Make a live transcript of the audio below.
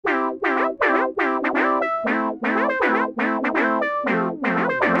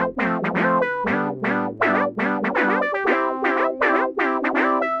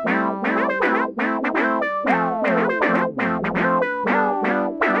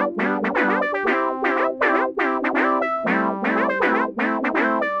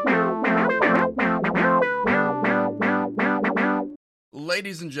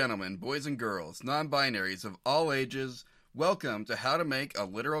Ladies and gentlemen, boys and girls, non-binaries of all ages, welcome to How to Make a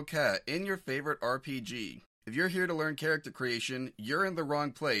Literal Cat in your favorite RPG. If you're here to learn character creation, you're in the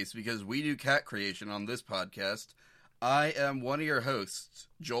wrong place because we do cat creation on this podcast. I am one of your hosts,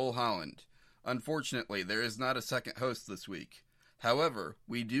 Joel Holland. Unfortunately, there is not a second host this week. However,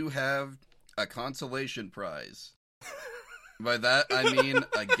 we do have a consolation prize. By that, I mean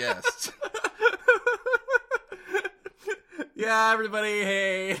a guest. Yeah, everybody,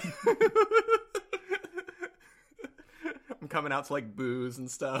 hey. I'm coming out to, like, booze and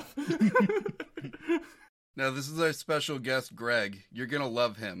stuff. Now, this is our special guest, Greg. You're gonna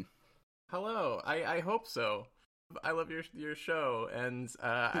love him. Hello, I hope so. I love your show, and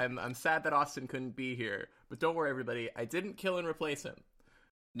I'm sad that Austin couldn't be here. But don't worry, everybody, I didn't kill and replace him.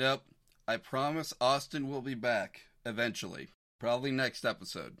 Nope. I promise Austin will be back, eventually. Probably next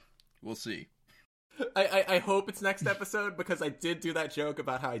episode. We'll see. I hope it's next episode, because I did do that joke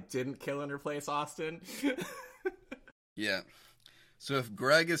about how I didn't kill and replace Austin. Yeah. So if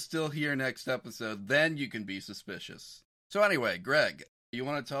Greg is still here next episode, then you can be suspicious. So anyway, Greg, you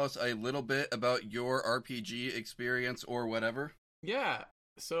want to tell us a little bit about your RPG experience or whatever? Yeah.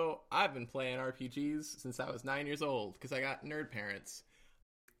 So I've been playing RPGs since I was 9 years old, because I got nerd parents.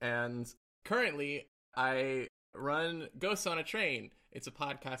 And currently, I run Ghosts on a Train. It's a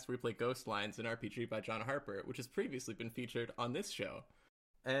podcast where we play Ghost Lines, an RPG by John Harper, which has previously been featured on this show.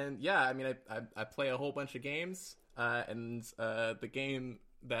 And yeah, I mean, I play a whole bunch of games, and the game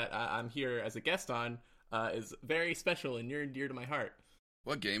that I'm here as a guest on is very special and near and dear to my heart.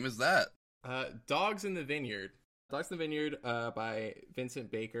 What game is that? Dogs in the Vineyard. Dogs in the Vineyard by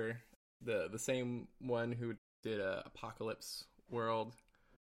Vincent Baker, the same one who did Apocalypse World.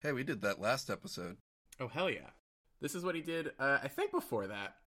 Hey, we did that last episode. Oh, hell yeah. This is what he did, I think before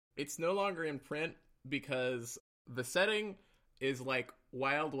that. It's no longer in print because the setting is like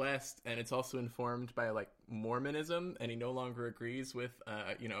Wild West, and it's also informed by like Mormonism, and he no longer agrees with,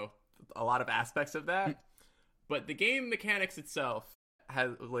 a lot of aspects of that. But the game mechanics itself has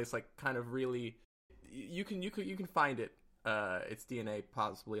like kind of really, you can find it, its DNA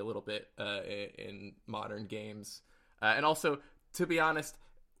possibly a little bit in modern games, and also, to be honest,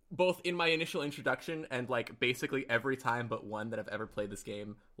 both in my initial introduction and, like, basically every time but one that I've ever played this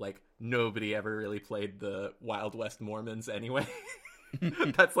game, like, nobody ever really played the Wild West Mormons anyway.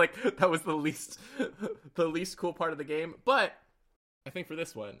 That was the least cool part of the game. But I think for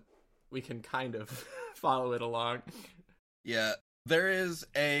this one, we can kind of follow it along. Yeah, there is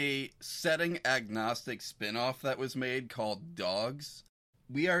a setting agnostic spin-off that was made called Dogs.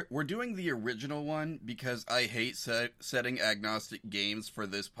 We're doing the original one because I hate setting agnostic games for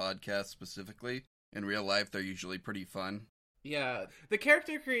this podcast specifically. In real life, they're usually pretty fun. Yeah, the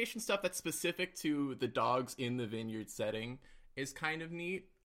character creation stuff that's specific to the Dogs in the Vineyard setting is kind of neat.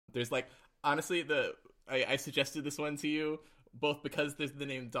 There's like, honestly, I suggested this one to you, both because there's the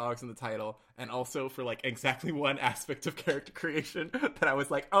name Dogs in the title, and also for like exactly one aspect of character creation that I was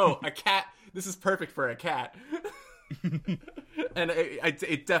like, oh, a cat, this is perfect for a cat. And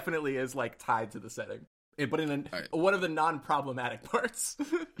it definitely is like tied to the setting, but in one of the non-problematic parts.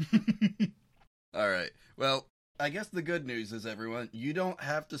 All right. Well, I guess the good news is, everyone, you don't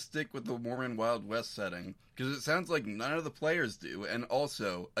have to stick with the Mormon Wild West setting, because it sounds like none of the players do. And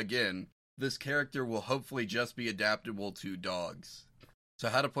also, again, this character will hopefully just be adaptable to dogs. So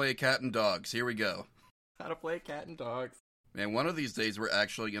how to play a cat and dogs. Here we go. How to play cat and dogs. Man, one of these days we're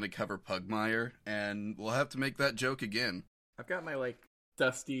actually going to cover Pugmire, and we'll have to make that joke again. I've got my, like,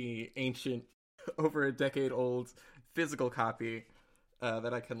 dusty, ancient, over a decade old physical copy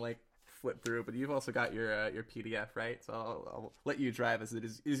that I can, like, flip through, but you've also got your PDF, right? So I'll let you drive, as it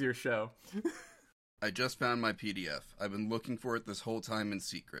is your show. I just found my PDF. I've been looking for it this whole time in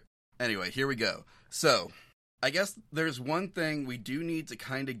secret. Anyway, here we go. So, I guess there's one thing we do need to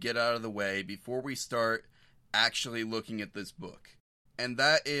kind of get out of the way before we start actually looking at this book. And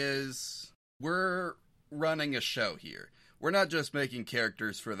that is, we're running a show here. We're not just making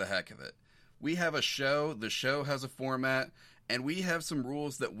characters for the heck of it. We have a show, the show has a format, and we have some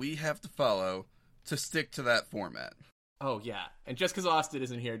rules that we have to follow to stick to that format. Oh, yeah. And just because Austin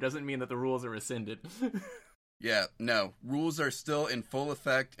isn't here doesn't mean that the rules are rescinded. Yeah, no. Rules are still in full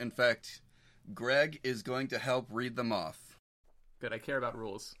effect. In fact, Greg is going to help read them off. Good, I care about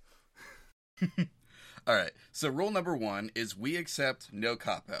rules. Alright, so rule number 1 is we accept no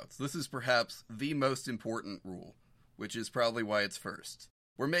cop-outs. This is perhaps the most important rule, which is probably why it's first.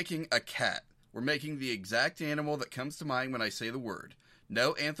 We're making a cat. We're making the exact animal that comes to mind when I say the word.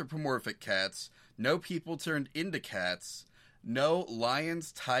 No anthropomorphic cats, no people turned into cats, no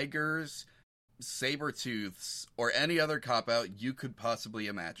lions, tigers, saber-tooths, or any other cop-out you could possibly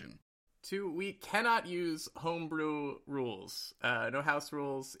imagine. 2, we cannot use homebrew rules. No house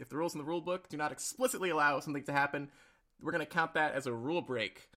rules. If the rules in the rule book do not explicitly allow something to happen, we're going to count that as a rule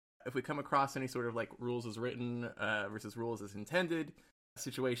break. If we come across any sort of like rules as written versus rules as intended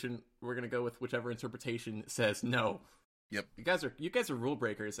situation, we're going to go with whichever interpretation says no. Yep. You guys are rule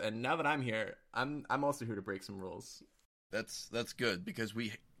breakers, and now that I'm here, I'm also here to break some rules. That's good, because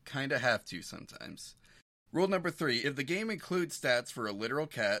we kind of have to sometimes. Rule number 3, if the game includes stats for a literal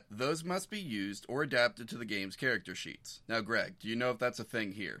cat, those must be used or adapted to the game's character sheets. Now, Greg, do you know if that's a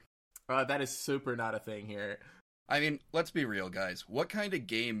thing here? That is super not a thing here. I mean, let's be real, guys. What kind of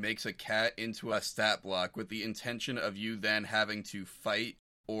game makes a cat into a stat block with the intention of you then having to fight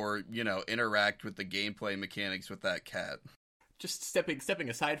or, interact with the gameplay mechanics with that cat? Just stepping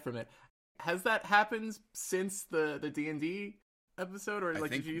aside from it, has that happened since the D&D episode? Or I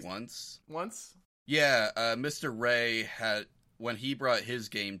think did you use... Once? Yeah, Mr. Ray had, when he brought his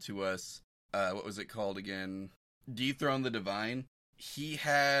game to us, what was it called again? Dethrone the Divine. He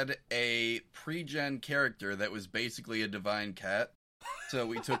had a pre-gen character that was basically a divine cat, so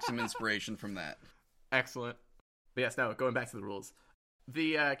we took some inspiration from that. Excellent. But yes, now going back to the rules.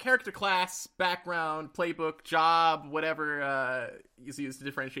 The character class, background, playbook, job, whatever is used to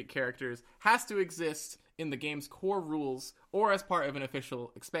differentiate characters, has to exist in the game's core rules or as part of an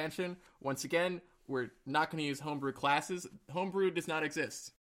official expansion. Once again, we're not going to use homebrew classes. Homebrew does not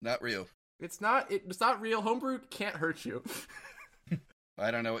exist. Not real. It's not real. Homebrew can't hurt you. I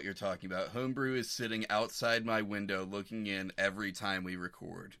don't know what you're talking about. Homebrew is sitting outside my window looking in every time we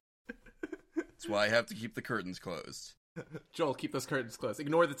record. That's why I have to keep the curtains closed. Joel, keep those curtains closed.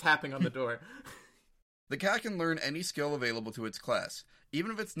 Ignore the tapping on the door. The cat can learn any skill available to its class,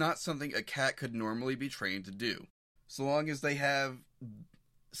 even if it's not something a cat could normally be trained to do. So long as they have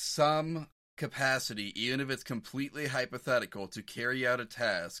some capacity, even if it's completely hypothetical, to carry out a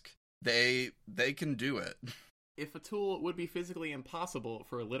task, they can do it. If a tool would be physically impossible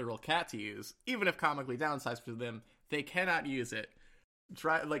for a literal cat to use, even if comically downsized for them, they cannot use it.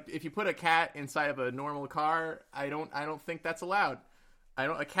 If you put a cat inside of a normal car, I don't think that's allowed.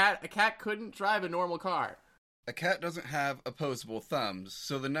 A cat couldn't drive a normal car. A cat doesn't have opposable thumbs,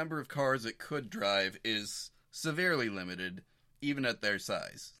 so the number of cars it could drive is severely limited, even at their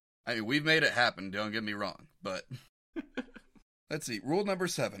size. I mean, we've made it happen, don't get me wrong, but... Let's see, rule number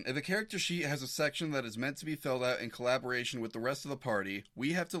 7. If a character sheet has a section that is meant to be filled out in collaboration with the rest of the party,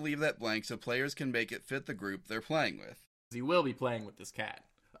 we have to leave that blank so players can make it fit the group they're playing with. You will be playing with this cat.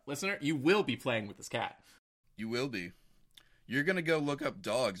 Listener, you will be playing with this cat. You will be. You're going to go look up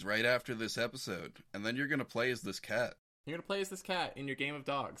dogs right after this episode, and then you're going to play as this cat. You're going to play as this cat in your game of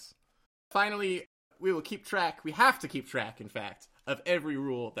dogs. Finally, we will keep track, we have to keep track, in fact, of every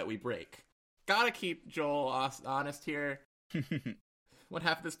rule that we break. Gotta keep Joel honest here. One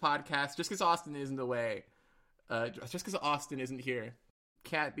half of this podcast, just because Austin isn't away, just because Austin isn't here,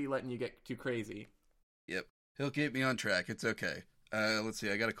 can't be letting you get too crazy. Yep. He'll keep me on track. It's okay. Let's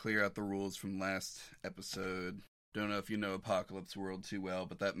see. I gotta clear out the rules from last episode. Don't know if you know Apocalypse World too well,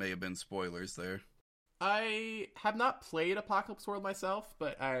 but that may have been spoilers there. I have not played Apocalypse World myself,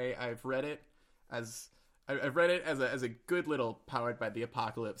 but I've read it as a good little powered by the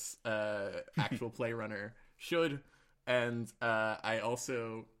apocalypse actual play runner should. And I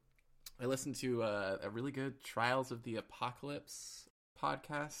listened to a really good Trials of the Apocalypse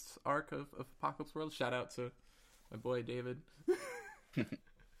podcast arc of Apocalypse World. Shout out to my boy David.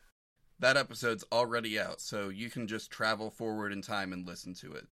 That episode's already out, so you can just travel forward in time and listen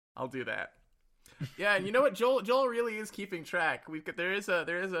to it. I'll do that. Yeah, and you know what? Joel really is keeping track. There is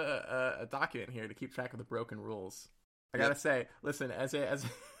a document here to keep track of the broken rules. I gotta say, listen, as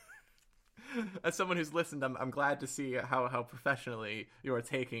someone who's listened, I'm glad to see how professionally you're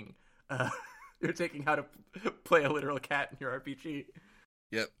taking how to play a literal cat in your RPG.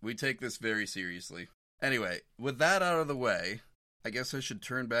 Yep, we take this very seriously. Anyway, with that out of the way, I guess I should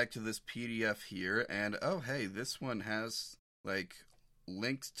turn back to this PDF here, and oh hey, this one has,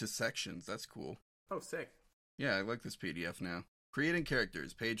 linked to sections. That's cool. Oh, sick. Yeah, I like this PDF now. Creating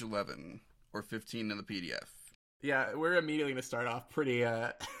characters, page 11, or 15 in the PDF. Yeah, we're immediately going to start off pretty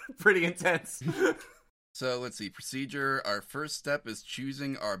intense. So let's see, procedure. Our first step is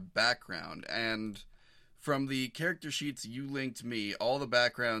choosing our background, and from the character sheets you linked me, all the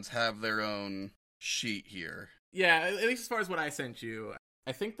backgrounds have their own sheet here. Yeah, at least as far as what I sent you.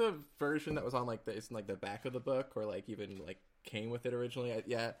 I think the version that was on the back of the book, or even came with it originally.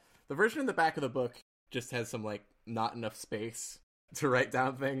 The version in the back of the book just has some not enough space to write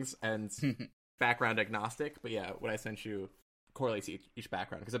down things and background agnostic. But yeah, what I sent you correlates each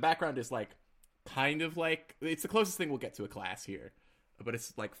background, because a background is kind of like, it's the closest thing we'll get to a class here, but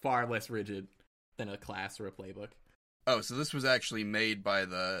it's like far less rigid than a class or a playbook. Oh, so this was actually made by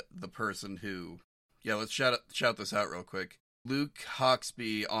the person who... Yeah, let's shout this out real quick. Luke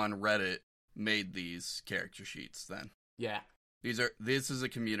Hawksby on Reddit made these character sheets then. Yeah. This is a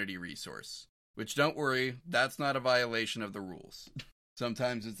community resource. Which, don't worry, that's not a violation of the rules.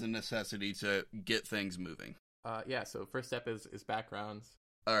 Sometimes it's a necessity to get things moving. Yeah, so first step is backgrounds.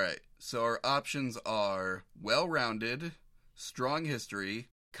 Alright, so our options are well-rounded, strong history,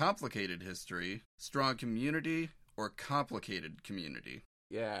 complicated history, strong community, or complicated community.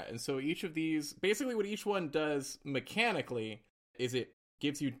 Yeah, and so each of these, basically what each one does mechanically is it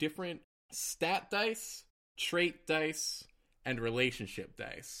gives you different stat dice, trait dice, and relationship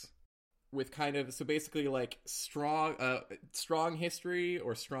dice. With kind of, so basically like strong history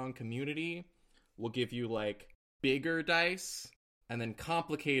or strong community will give you like bigger dice, and then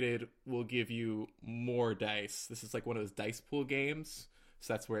complicated will give you more dice. This is like one of those dice pool games,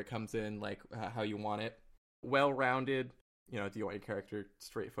 so that's where it comes in, like how you want it. Well-rounded, do you want your character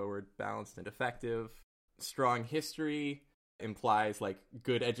straightforward, balanced, and effective? Strong history implies like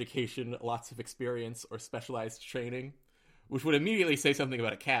good education, lots of experience, or specialized training, which would immediately say something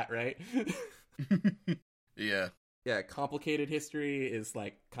about a cat, right? Yeah. Yeah, complicated history is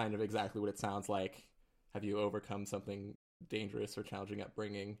like kind of exactly what it sounds like. Have you overcome something dangerous or challenging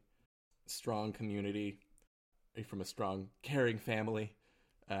upbringing? Strong community. Are you from a strong, caring family?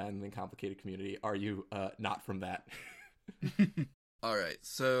 And then complicated community. Are you not from that? Alright,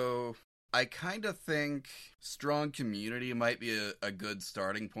 so I kind of think strong community might be a good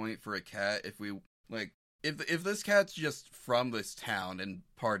starting point for a cat if we, like, if this cat's just from this town and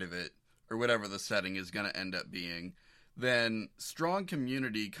part of it, or whatever the setting is going to end up being, then strong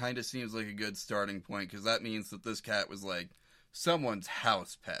community kind of seems like a good starting point, because that means that this cat was, like, someone's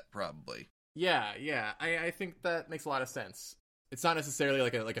house pet, probably. Yeah, I think that makes a lot of sense. It's not necessarily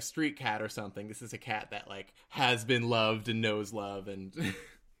like a street cat or something. This is a cat that, like, has been loved and knows love, and...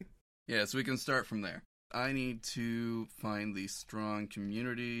 Yeah, so we can start from there. I need to find the strong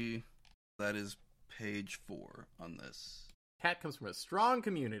community. That is page 4 on this. Cat comes from a strong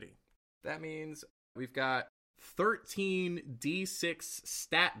community. That means we've got 13 D6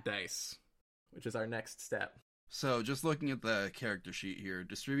 stat dice, which is our next step. So, just looking at the character sheet here,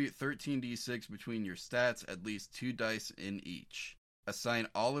 distribute 13 d6 between your stats, at least 2 dice in each. Assign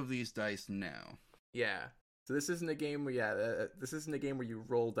all of these dice now. Yeah. So this isn't a game where, this isn't a game where you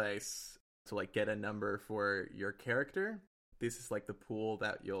roll dice to, like, get a number for your character. This is, like, the pool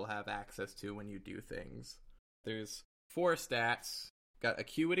that you'll have access to when you do things. There's 4 stats. Got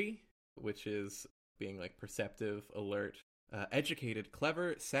acuity, which is being, like, perceptive, alert, educated,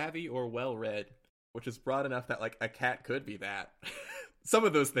 clever, savvy, or well-read. Which is broad enough that, like, a cat could be that. Some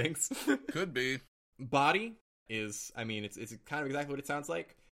of those things. Could be. Body is, I mean, it's kind of exactly what it sounds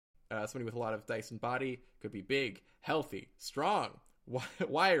like. Somebody with a lot of dice and body could be big, healthy, strong,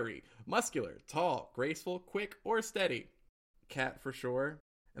 wiry, muscular, tall, graceful, quick, or steady. Cat for sure.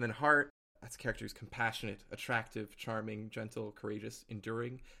 And then heart, that's a character who's compassionate, attractive, charming, gentle, courageous,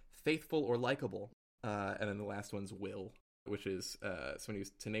 enduring, faithful, or likable. And then the last one's will, which is someone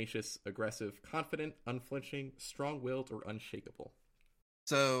who's tenacious, aggressive, confident, unflinching, strong-willed, or unshakable.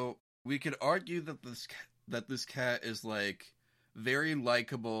 So we could argue that this cat is, like, very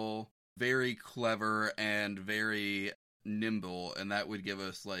likable, very clever, and very nimble, and that would give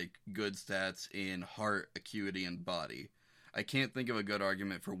us, like, good stats in heart, acuity, and body. I can't think of a good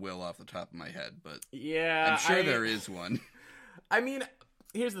argument for will off the top of my head, but yeah, I'm sure there is one. I mean,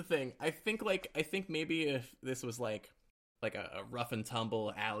 here's the thing. I think maybe if this was like a rough and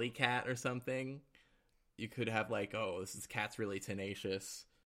tumble alley cat or something, you could have, like, oh, this cat's really tenacious.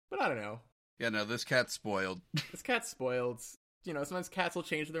 But I don't know. Yeah, no, this cat's spoiled. This cat's spoiled. Sometimes cats will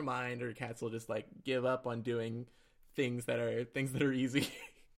change their mind, or cats will just, like, give up on doing things that are easy.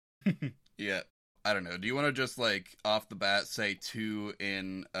 Yeah. I don't know. Do you want to just, like, off the bat say 2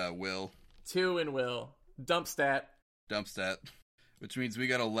 in will? 2 in will. Dump stat. Which means we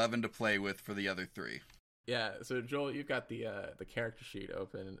got 11 to play with for the other 3. Yeah, so Joel, you've got the character sheet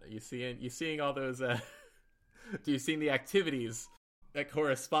open. You seeing all those do you seeing the activities that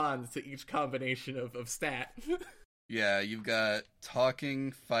correspond to each combination of stat? Yeah, you've got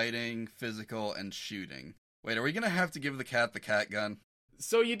talking, fighting, physical, and shooting. Wait, are we gonna have to give the cat gun?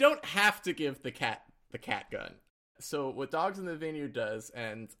 So you don't have to give the cat gun. So what Dogs in the Vineyard does,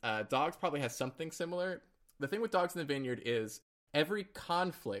 and Dogs probably has something similar. The thing with Dogs in the Vineyard is every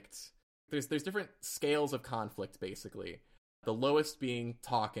conflict, there's different scales of conflict, basically. The lowest being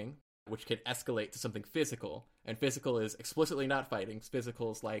talking, which could escalate to something physical. And physical is explicitly not fighting.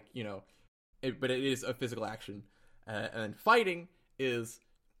 Physical is like, but it is a physical action. And fighting is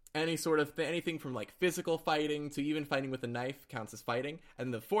any sort of anything from like physical fighting to even fighting with a knife counts as fighting.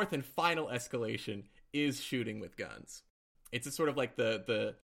 And the fourth and final escalation is shooting with guns. It's a sort of like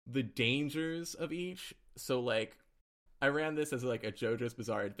the dangers of each. So like I ran this as like a JoJo's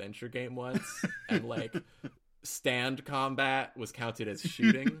Bizarre Adventure game once, and like stand combat was counted as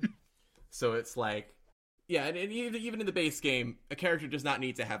shooting. So it's like, yeah, and even in the base game, a character does not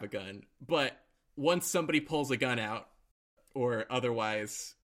need to have a gun, but once somebody pulls a gun out, or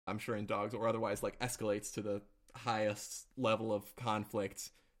otherwise, I'm sure in dogs, or otherwise like escalates to the highest level of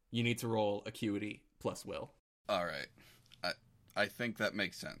conflict, you need to roll acuity plus will. All right. I think that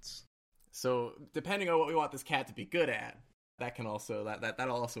makes sense. So depending on what we want this cat to be good at, that can also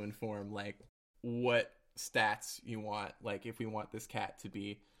that'll also inform like what stats you want. Like if we want this cat to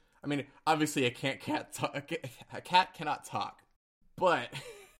be, I mean, obviously a cat cannot talk, but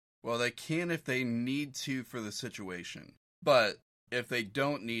well, they can if they need to for the situation. But if they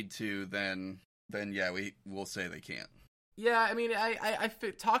don't need to, then yeah, we'll say they can't. Yeah, I mean, I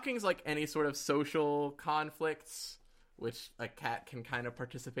talking's like any sort of social conflicts, which a cat can kind of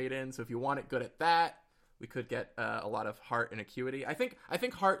participate in. So if you want it good at that, we could get a lot of heart and acuity. I think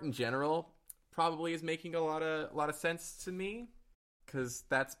heart in general probably is making a lot of sense to me, because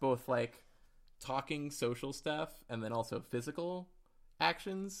that's both like talking social stuff and then also physical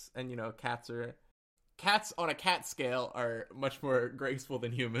actions. And you know, cats on a cat scale are much more graceful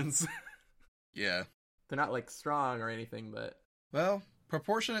than humans. Yeah. They're not like strong or anything, but well,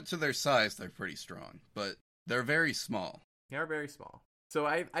 proportionate to their size, they're pretty strong, but they're very small. They are very small. So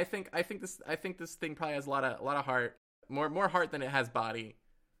I think this thing probably has a lot of heart, more heart than it has body,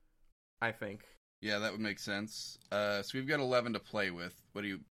 I think. Yeah, that would make sense. So we've got 11 to play with. What are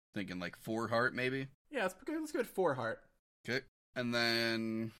you thinking, like 4 heart maybe? Yeah, let's go with 4 heart. Okay. And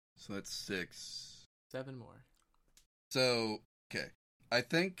then so that's 6. 7 more. So, okay. I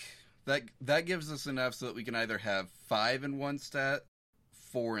think that gives us enough so that we can either have 5 in one stat,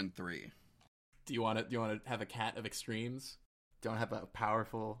 4 in 3. Do you want to have a cat of extremes? Do you want to have a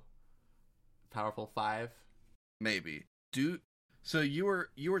powerful 5? Maybe. So you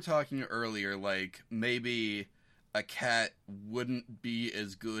were talking earlier, like maybe a cat wouldn't be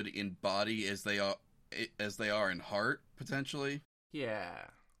as good in body as they are in heart, potentially. Yeah.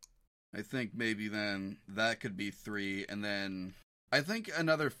 I think maybe then that could be 3, and then I think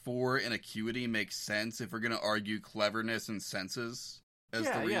another 4 in acuity makes sense if we're gonna argue cleverness and senses as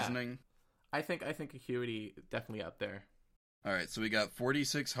the reasoning. Yeah. I think acuity definitely up there. All right, so we got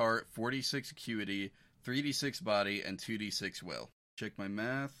 46 heart, 46 acuity, 3d6 body, and 2d6 will. Check my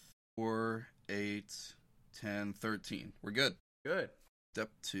math. 4, 8, 10, 13. We're good. Good.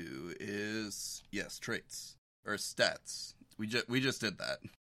 Step 2 is, yes, traits. Or stats. We just did that.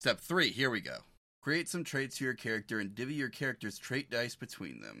 Step 3, here we go. Create some traits to your character and divvy your character's trait dice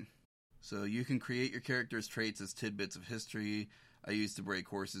between them. So you can create your character's traits as tidbits of history. I used to break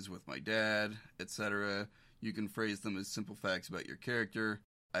horses with my dad, etc. You can phrase them as simple facts about your character.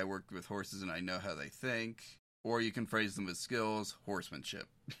 I worked with horses and I know how they think. Or you can phrase them as skills, horsemanship.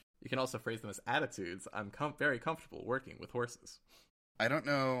 You can also phrase them as attitudes. I'm very comfortable working with horses. I don't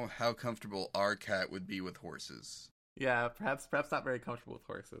know how comfortable our cat would be with horses. Yeah, perhaps not very comfortable with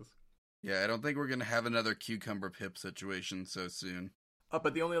horses. Yeah, I don't think we're going to have another cucumber pip situation so soon.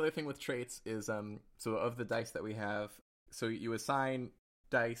 But the only other thing with traits is, so of the dice that we have, so you assign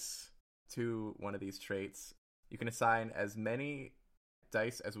dice to one of these traits. You can assign as many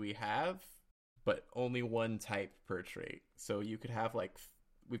dice as we have, but only one type per trait. So you could have like,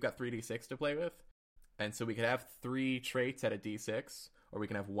 we've got 3d6 to play with, and so we could have 3 traits at a d6, or we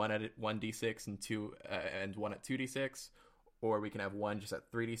can have one at 1d6 and one at 2d6, or we can have one just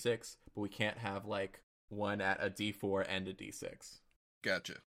at 3d6, but we can't have like one at a d4 and a d6.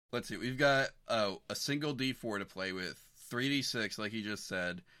 Gotcha. Let's see. We've got a single d4 to play with, 3d6 like you just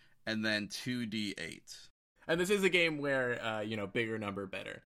said, and then 2d8. And this is a game where, bigger number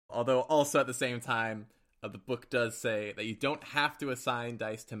better. Although also at the same time, the book does say that you don't have to assign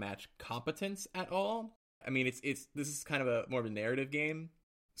dice to match competence at all. I mean, this is kind of a more of a narrative game,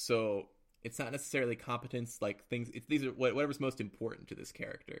 so it's not necessarily competence. Like these are whatever's most important to this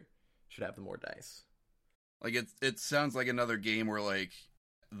character should have the more dice. Like it sounds like another game where like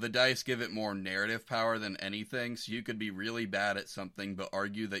the dice give it more narrative power than anything. So you could be really bad at something, but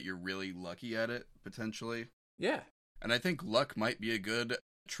argue that you're really lucky at it potentially. Yeah, and I think luck might be a good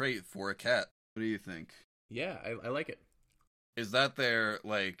trait for a cat. What do you think? Yeah, I like it. Is that their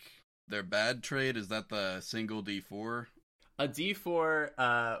bad trait? Is that the single D4? A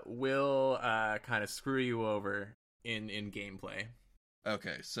D4 will kind of screw you over in gameplay.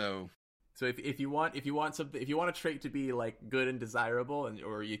 Okay, so So if you want something, if you want a trait to be like good and desirable, and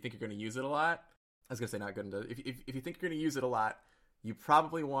or you think you're going to use it a lot, I was going to say not good and if you think you're going to use it a lot, you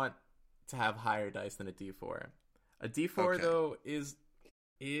probably want to have higher dice than a D4. A D4 though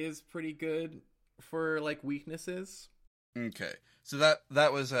is pretty good for like weaknesses. Okay, so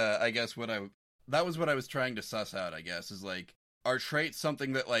that was I guess what I was trying to suss out. I guess is like, are traits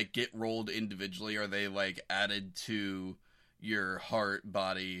something that like get rolled individually? Are they like added to your heart,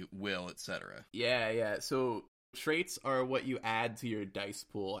 body, will, etc.? Yeah. So traits are what you add to your dice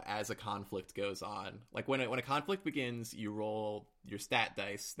pool as a conflict goes on. Like when a conflict begins, you roll your stat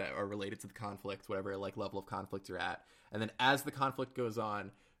dice that are related to the conflict, whatever like level of conflict you're at. And then as the conflict goes on,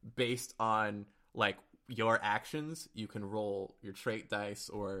 based on like your actions, you can roll your trait dice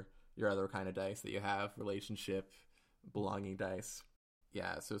or your other kind of dice that you have, relationship, belonging dice.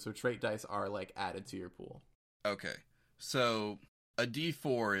 Yeah, so trait dice are like added to your pool. Okay. So a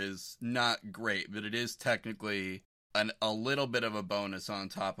D4 is not great, but it is technically a little bit of a bonus on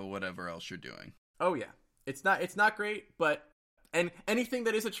top of whatever else you're doing. Oh yeah. It's not great, but and anything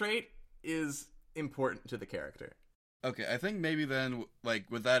that is a trait is important to the character. Okay, I think maybe then, like,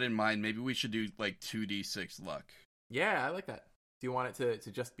 with that in mind, maybe we should do, like, 2d6 luck. Yeah, I like that. Do you want it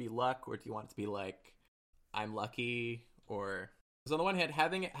to just be luck, or do you want it to be, like, I'm lucky, or... Because on the one hand,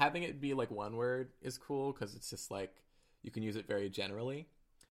 having it be, like, one word is cool, because it's just, like, you can use it very generally.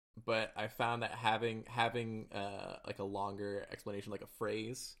 But I found that having like, a longer explanation, like a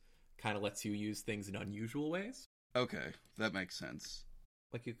phrase, kind of lets you use things in unusual ways. Okay, that makes sense.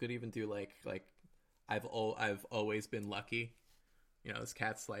 Like, you could even do, like I've always been lucky. You know, this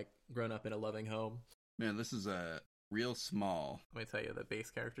cat's like grown up in a loving home. Man, this is real small. Let me tell you, the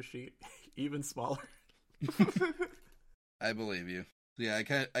base character sheet, even smaller. I believe you. Yeah, I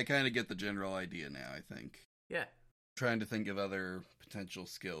kind of get the general idea now, I think. Yeah. Trying to think of other potential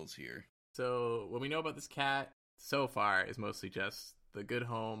skills here. So what we know about this cat so far is mostly just the good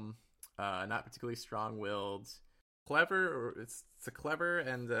home, not particularly strong-willed, clever, or it's a clever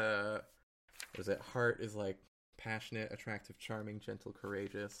and what is it? Heart is like passionate, attractive, charming, gentle,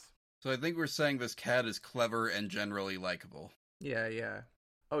 courageous. So I think we're saying this cat is clever and generally likable. Yeah.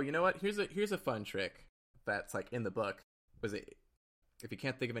 Oh, you know what? Here's a fun trick that's like in the book. Was it? If you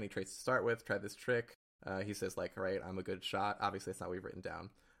can't think of any traits to start with, try this trick. He says like, all right, I'm a good shot. Obviously, that's not what we've written down.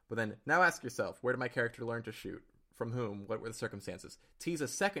 But then now ask yourself, where did my character learn to shoot? From whom? What were the circumstances? Tease a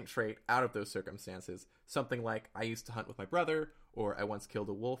second trait out of those circumstances. Something like, I used to hunt with my brother, or I once killed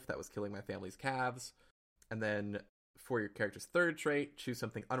a wolf that was killing my family's calves. And then for your character's third trait, choose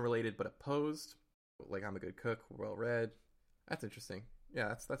something unrelated but opposed. Like, I'm a good cook, well-read. That's interesting.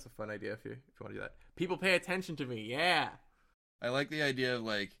 Yeah, that's a fun idea if you want to do that. People pay attention to me, yeah! I like the idea of,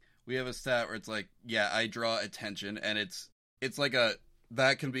 like, we have a stat where it's like, yeah, I draw attention, and it's like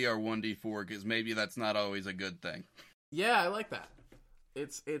that can be our 1d4, because maybe that's not always a good thing. Yeah, I like that.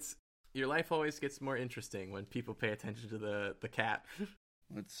 It's your life always gets more interesting when people pay attention to the cat.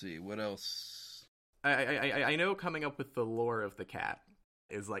 Let's see, what else? I know coming up with the lore of the cat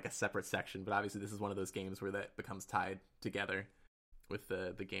is like a separate section, but obviously this is one of those games where that becomes tied together with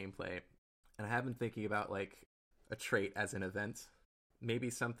the gameplay. And I have been thinking about like a trait as an event. Maybe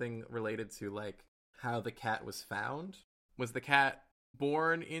something related to like how the cat was found. Was the cat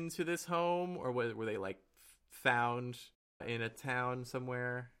born into this home, or were they like found in a town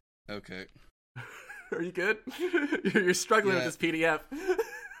somewhere? Okay. Are you good? You're struggling with this PDF.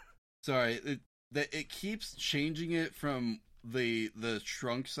 Sorry, it keeps changing it from the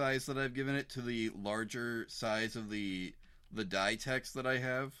shrunk size that I've given it to the larger size of the die text that I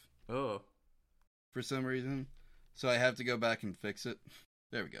have. Oh. For some reason. So I have to go back and fix it.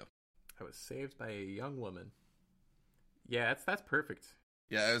 There we go. I was saved by a young woman. Yeah, that's perfect.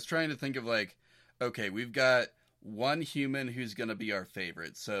 Yeah, I was trying to think of like, okay, we've got one human who's gonna be our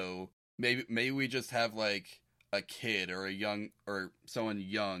favorite, so maybe we just have like a kid or someone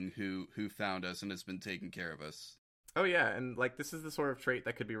young who found us and has been taking care of us. Oh yeah, and like this is the sort of trait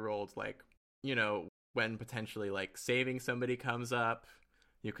that could be rolled like, you know, when potentially like saving somebody comes up,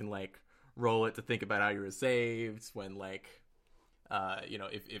 you can like roll it to think about how you were saved. When like you know,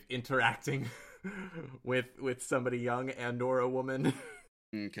 if interacting with somebody young and or a woman.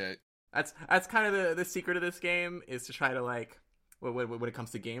 Okay. That's kind of the secret of this game, is to try to like, when it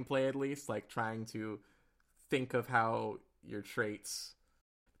comes to gameplay at least, like trying to think of how your traits,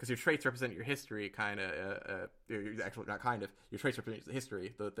 because your traits represent your history, kind of, actually not kind of, your traits represent the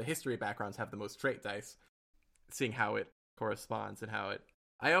history. The history backgrounds have the most trait dice, seeing how it corresponds and how it,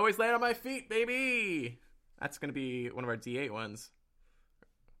 I always land on my feet, baby! That's going to be one of our D8 ones,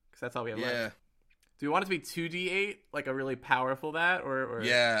 because that's all we have left. Do we want it to be 2d8, like a really powerful that, or...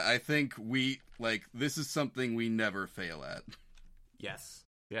 Yeah, I think this is something we never fail at. Yes.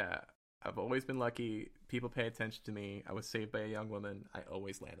 Yeah. I've always been lucky. People pay attention to me. I was saved by a young woman. I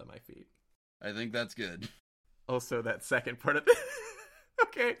always land on my feet. I think that's good. Also, that second part of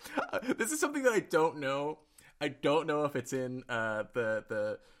okay. This is something that I don't know. I don't know if it's in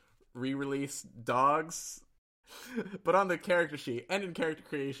the re-release dogs, but on the character sheet and in character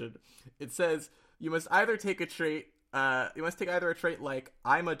creation, it says you must either take a trait. You must take either a trait like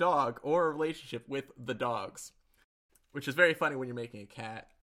I'm a dog or a relationship with the dogs, which is very funny when you're making a cat.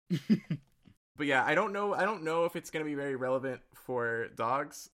 But yeah, I don't know if it's going to be very relevant for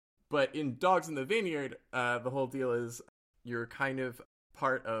dogs. But in Dogs in the Vineyard, the whole deal is you're kind of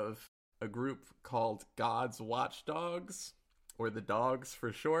part of a group called God's Watchdogs, or the Dogs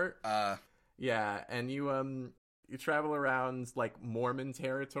for short. Yeah, and you travel around like Mormon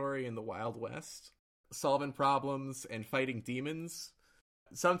territory in the Wild West, solving problems and fighting demons.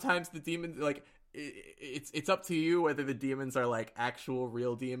 Sometimes the demons, like, it's up to you whether the demons are like actual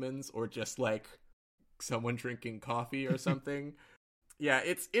real demons or just like someone drinking coffee or something. Yeah,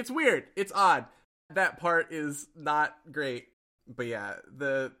 it's weird. It's odd. That part is not great. But yeah,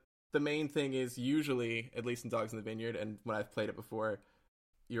 the main thing is usually, at least in Dogs in the Vineyard, and when I've played it before,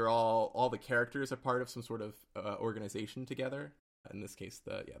 you're all the characters are part of some sort of organization together. In this case,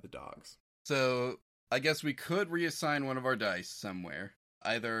 the dogs. So I guess we could reassign one of our dice somewhere.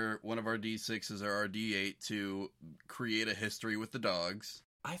 Either one of our D6s or our D8 to create a history with the dogs.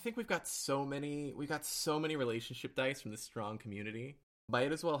 I think we've got so many relationship dice from this strong community.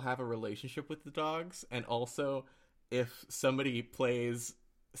 Might as well have a relationship with the dogs, and also if somebody plays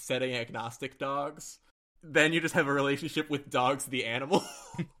setting agnostic dogs, then you just have a relationship with dogs the animal,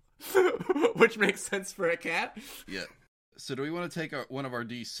 which makes sense for a cat. Yeah. So do we want to take one of our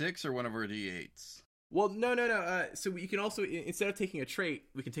D6 or one of our D8s? Well, no. So you can also, instead of taking a trait,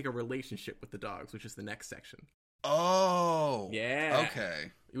 we can take a relationship with the dogs, which is the next section. Oh. Yeah.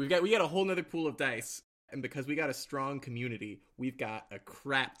 Okay. We got a whole nother pool of dice, and because we got a strong community, we've got a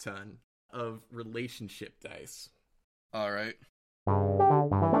crap ton of relationship dice. All right.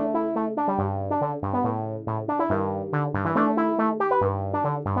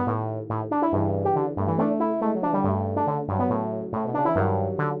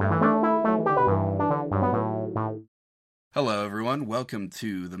 Hello, everyone. Welcome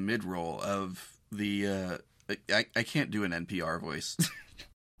to the mid-roll of the, I can't do an NPR voice.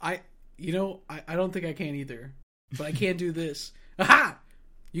 I don't think I can either, but I can do this. Aha!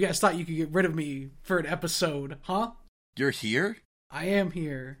 You guys thought you could get rid of me for an episode, huh? You're here? I am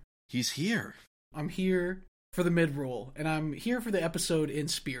here. He's here. I'm here for the mid-roll, and I'm here for the episode in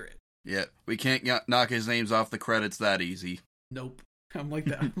spirit. Yeah, we can't knock his names off the credits that easy. Nope. I'm like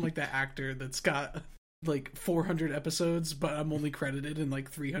that actor that's got like 400 episodes, but I'm only credited in like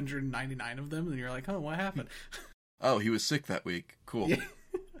 399 of them, and you're like, oh, what happened? Oh, he was sick that week. Cool. Yeah.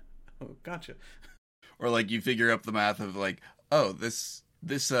 Oh, gotcha. Or like you figure up the math of like, oh, this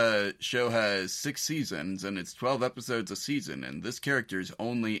show has 6 seasons and it's 12 episodes a season, and this character's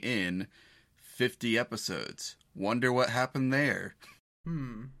only in 50 episodes. Wonder what happened there.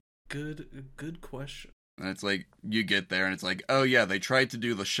 Good question. And it's like, you get there and it's like, oh yeah, they tried to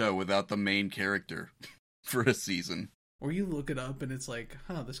do the show without the main character for a season. Or you look it up and it's like,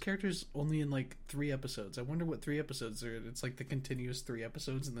 this character's only in like 3 episodes. I wonder what 3 episodes are. It's like the continuous 3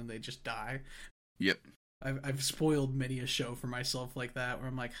 episodes and then they just die. Yep. I've spoiled many a show for myself like that, where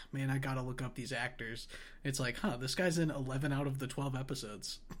I'm like, man, I gotta look up these actors. It's like, this guy's in 11 out of the 12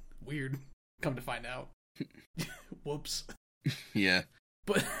 episodes. Weird. Come to find out. Whoops. Yeah.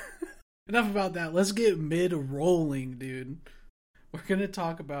 But enough about that. Let's get mid-rolling, dude. We're gonna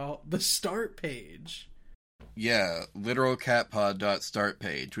talk about the start page. Yeah, literalcatpod.start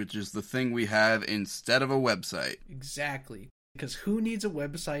page, which is the thing we have instead of a website. Exactly. Because who needs a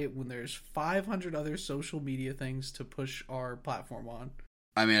website when there's 500 other social media things to push our platform on?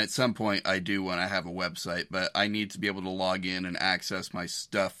 I mean, at some point I do want to have a website, but I need to be able to log in and access my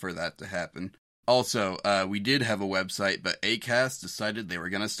stuff for that to happen. Also, we did have a website, but Acast decided they were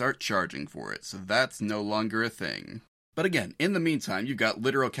going to start charging for it, so that's no longer a thing. But again, in the meantime, you've got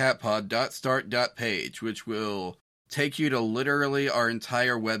literalcatpod.start.page, which will take you to literally our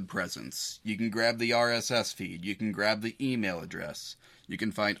entire web presence. You can grab the RSS feed, you can grab the email address, you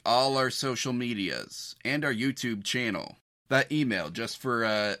can find all our social medias, and our YouTube channel. That email, just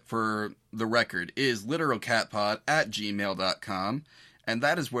for the record, is literalcatpod@gmail.com, and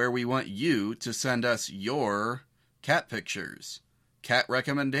that is where we want you to send us your cat pictures, cat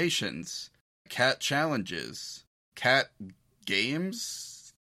recommendations, cat challenges, cat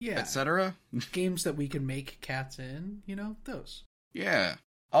games, Yeah. etc. Games that we can make cats in, those. Yeah.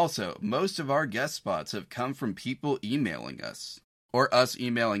 Also, most of our guest spots have come from people emailing us. Or us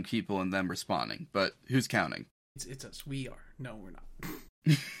emailing people and them responding. But who's counting? It's us. We are. No, we're not.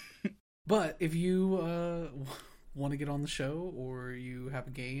 But if you want to get on the show, or you have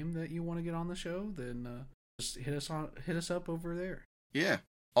a game that you want to get on the show, then just hit us up over there. Yeah.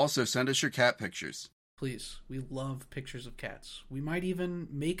 Also, send us your cat pictures. Please. We love pictures of cats. We might even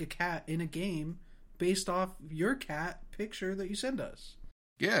make a cat in a game based off your cat picture that you send us.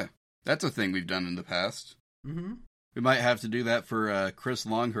 Yeah. That's a thing we've done in the past. Mm-hmm. We might have to do that for Chris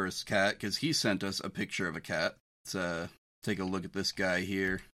Longhurst's cat, because he sent us a picture of a cat. Let's take a look at this guy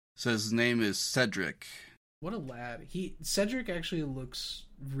here. Says his name is Cedric. What a lad. Cedric actually looks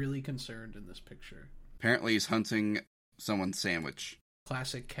really concerned in this picture. Apparently he's hunting someone's sandwich.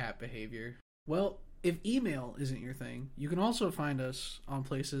 Classic cat behavior. Well, if email isn't your thing, you can also find us on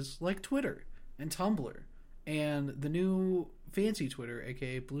places like Twitter and Tumblr and the new fancy Twitter,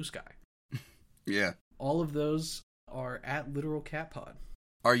 aka Blue Sky. Yeah. All of those are at Literal Cat Pod.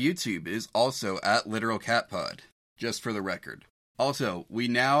 Our YouTube is also at Literal Cat Pod, just for the record. Also, we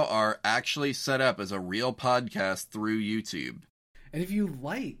now are actually set up as a real podcast through YouTube. And if you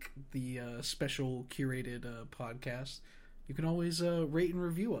like the special curated podcast, you can always rate and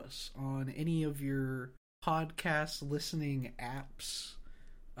review us on any of your podcast listening apps.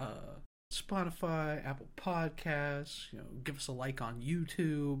 Spotify, Apple Podcasts, give us a like on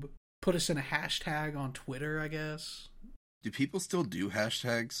YouTube. Put us in a hashtag on Twitter, I guess. Do people still do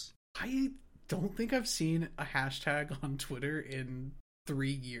hashtags? I don't think I've seen a hashtag on Twitter in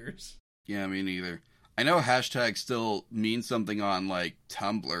 3 years. Yeah, me neither. I know hashtags still mean something on, like,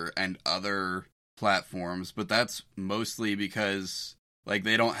 Tumblr and other platforms, but that's mostly because, like,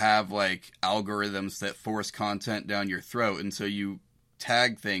 they don't have, like, algorithms that force content down your throat, and so you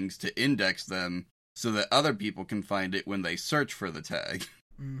tag things to index them so that other people can find it when they search for the tag.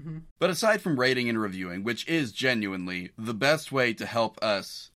 Mm-hmm. But aside from rating and reviewing, which is genuinely the best way to help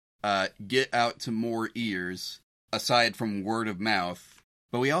us get out to more ears, aside from word of mouth,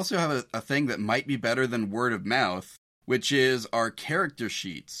 but we also have a thing that might be better than word of mouth, which is our character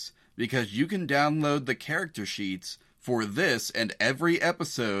sheets, because you can download the character sheets for this and every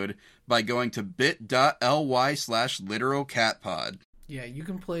episode by going to bit.ly/literalcatpod. Yeah, you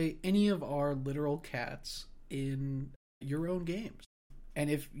can play any of our literal cats in your own games. And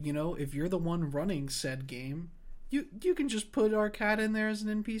if you're the one running said game, you can just put our cat in there as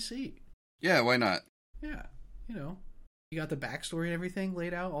an NPC. Yeah, why not? Yeah, you got the backstory and everything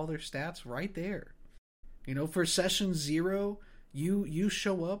laid out, all their stats right there. For session 0, you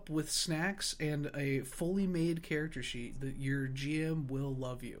show up with snacks and a fully made character sheet that your GM will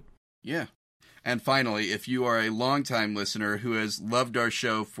love you. Yeah. And finally, if you are a longtime listener who has loved our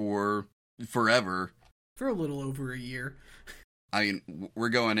show for forever. For a little over a year. I mean, we're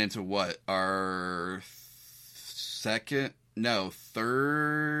going into what? Our third?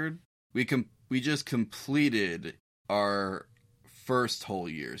 We just completed our first whole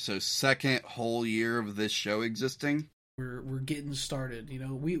year. So second whole year of this show existing. We're getting started.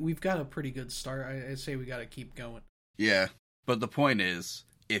 We've got a pretty good start. I say we got to keep going. Yeah. But the point is,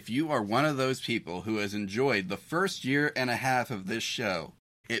 if you are one of those people who has enjoyed the first year and a half of this show,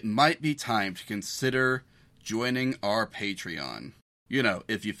 it might be time to consider joining our Patreon.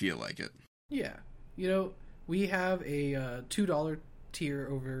 If you feel like it. Yeah. We have a $2 tier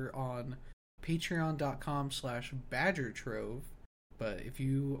over on patreon.com/badgertrove. But if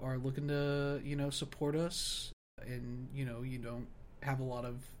you are looking to, support us and, you don't have a lot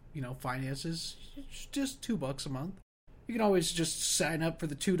of, finances, it's just $2 a month. You can always just sign up for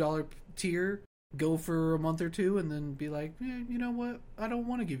the $2 tier, go for a month or two, and then be like, you know what? I don't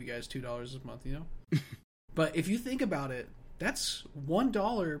want to give you guys $2 a month, But if you think about it, that's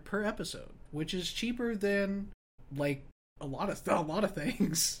 $1 per episode, which is cheaper than, like, a lot of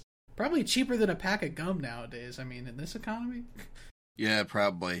things. Probably cheaper than a pack of gum nowadays. I mean, in this economy. Yeah,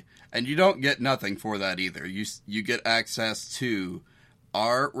 probably. And you don't get nothing for that either. You get access to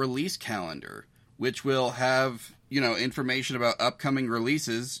our release calendar, which will have, information about upcoming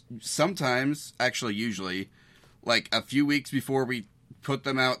releases, sometimes, actually usually, like a few weeks before we put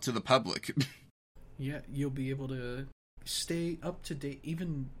them out to the public. Yeah, you'll be able to stay up to date,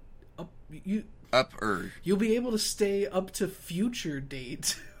 You'll be able to stay up to future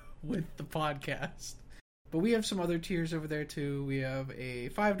date with the podcast. But we have some other tiers over there too. We have a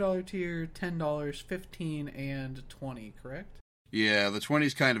 $5 tier, $10, $15, and $20, correct? Yeah, the 20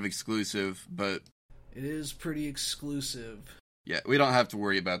 is kind of exclusive, but it is pretty exclusive. Yeah, we don't have to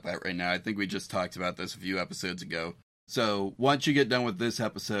worry about that right now. I think we just talked about this a few episodes ago. So once you get done with this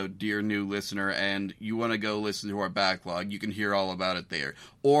episode, dear new listener, and you want to go listen to our backlog, you can hear all about it there.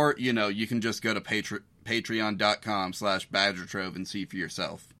 Or, you can just go to patreon.com/badgertrove and see for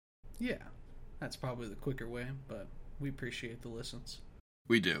yourself. Yeah, that's probably the quicker way, but we appreciate the listens.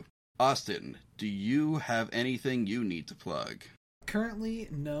 We do. Austin, do you have anything you need to plug? Currently,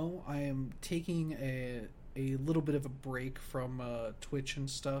 no. I am taking a little bit of a break from Twitch and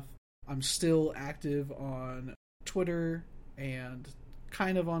stuff. I'm still active on Twitter and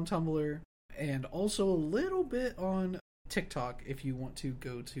kind of on Tumblr, and also a little bit on TikTok if you want to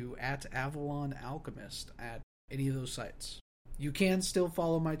go to @AvalonAlchemist at any of those sites. You can still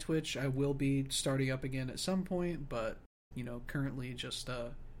follow my Twitch. I will be starting up again at some point, but, currently just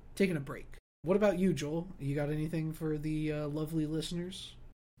taking a break. What about you, Joel? You got anything for the lovely listeners?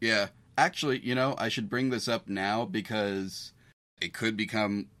 Yeah. Actually, I should bring this up now because it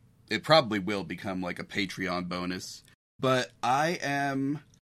probably will become like a Patreon bonus. But I am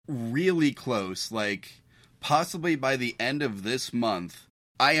really close, possibly by the end of this month,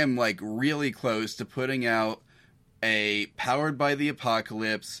 I am really close to putting out a Powered by the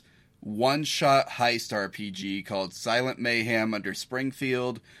Apocalypse one-shot heist RPG called Silent Mayhem under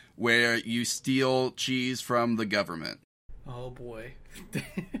Springfield, where you steal cheese from the government. Oh boy.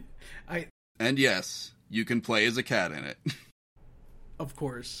 And yes, you can play as a cat in it. Of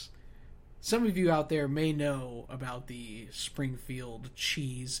course. Some of you out there may know about the Springfield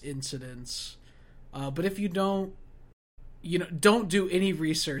cheese incidents, but if you don't, don't do any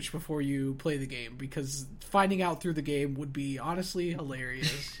research before you play the game, because finding out through the game would be honestly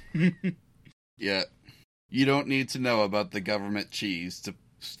hilarious. Yeah. You don't need to know about the government cheese to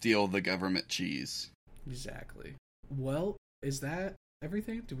steal the government cheese. Exactly. Well, is that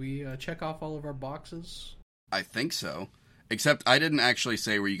everything? Did we check off all of our boxes? I think so. Except I didn't actually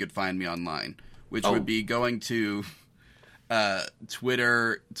say where you could find me online, which would be going to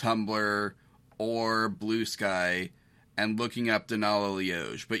Twitter, Tumblr, or Blue Sky and looking up Denala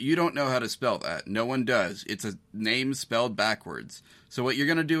Lioge. But you don't know how to spell that. No one does. It's a name spelled backwards. So what you're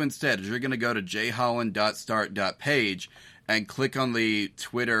going to do instead is you're going to go to jholland.start.page and click on the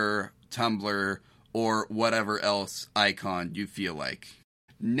Twitter, Tumblr, or whatever else icon you feel like.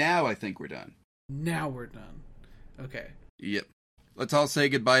 Now I think we're done. Now we're done. Okay. Yep. Let's all say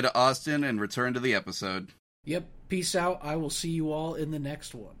goodbye to Austin and return to the episode. Yep. Peace out. I will see you all in the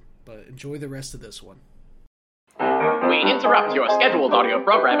next one. But enjoy the rest of this one. We interrupt your scheduled audio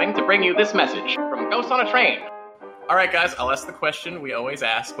programming to bring you this message from Ghost on a Train. Alright guys, I'll ask the question we always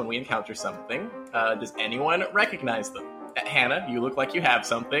ask when we encounter something. Does anyone recognize them? Hannah, you look like you have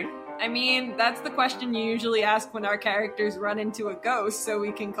something. I mean, that's the question you usually ask when our characters run into a ghost so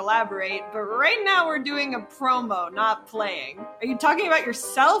we can collaborate, but right now we're doing a promo, not playing. Are you talking about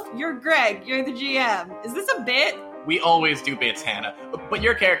yourself? You're Greg, you're the GM. Is this a bit? We always do bits, Hannah. But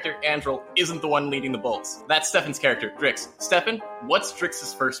your character, Andrel, isn't the one leading the bolts. That's Stefan's character, Drix. Stefan, what's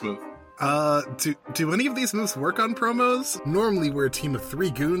Drix's first move? Do any of these moves work on promos? Normally we're a team of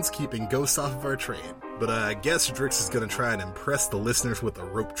 3 goons keeping ghosts off of our train, but I guess Drix is gonna try and impress the listeners with a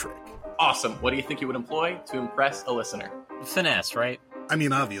rope trick. Awesome. What do you think you would employ to impress a listener? Finesse, right? I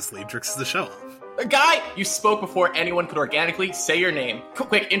mean, obviously, Drix is the show-off. Guy, you spoke before anyone could organically say your name.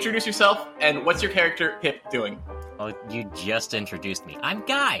 Quick, introduce yourself, and what's your character, Pip, doing? Oh, you just introduced me. I'm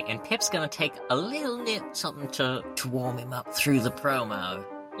Guy, and Pip's gonna take a little something to warm him up through the promo.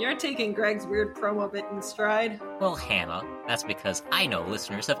 You're taking Greg's weird promo bit in stride. Well, Hannah, that's because I know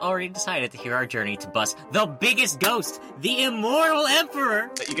listeners have already decided to hear our journey to bust the biggest ghost, the Immortal Emperor!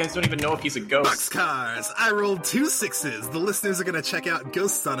 You guys don't even know if he's a ghost. Boxcars! I rolled 2 6s. The listeners are gonna check out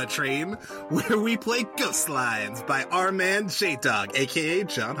Ghosts on a Train, where we play Ghost Lines by our man J-Dog, aka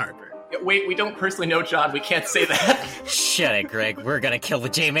John Harper. Wait, we don't personally know John. We can't say that. Shut it, Greg. We're gonna kill the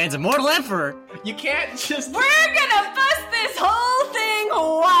J-Man's Immortal Emperor! You can't just... We're gonna bust this whole thing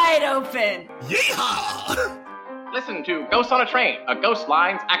wide open! Yeehaw! Listen to Ghost on a Train, a Ghost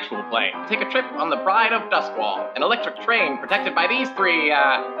Lines actual play. Take a trip on the Bride of Duskwall, an electric train protected by these 3,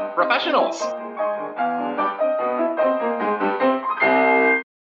 professionals.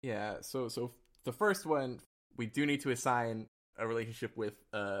 Yeah, so the first one, we do need to assign a relationship with,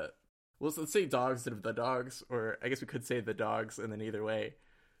 let's say dogs instead of the dogs, or I guess we could say the dogs, and then either way,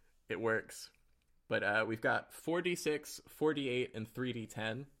 it works. But we've got 4d6, 4d8, and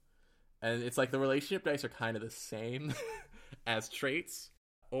 3d10. And it's like the relationship dice are kind of the same as traits,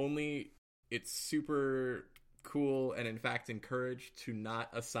 only it's super cool and in fact encouraged to not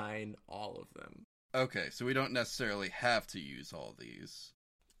assign all of them. Okay, so we don't necessarily have to use all these.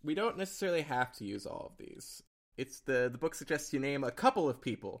 We don't necessarily have to use all of these. It's the book suggests you name a couple of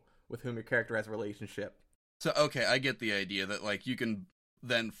people with whom your character has a relationship. So, okay, I get the idea that, like, you can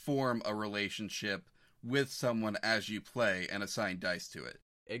then form a relationship with someone as you play and assign dice to it.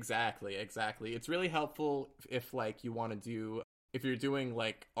 Exactly. It's really helpful if, like, you want to do, if you're doing,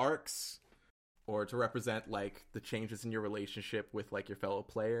 like, arcs, or to represent, like, the changes in your relationship with, like, your fellow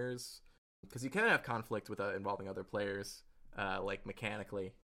players. Because you can have conflict with involving other players, like,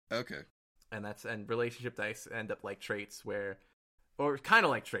 mechanically. Okay. And relationship dice end up like traits where, or kind of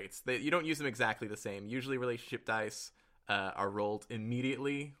like traits. You don't use them exactly the same. Usually relationship dice are rolled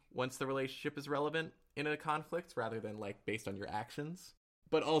immediately once the relationship is relevant in a conflict, rather than, like, based on your actions.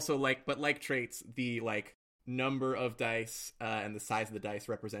 But also, like traits, the, like, number of dice and the size of the dice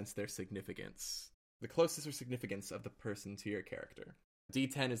represents their significance. The closest or significance of the person to your character.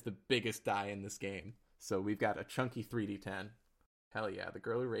 D10 is the biggest die in this game. So we've got a chunky 3D10. Hell yeah, the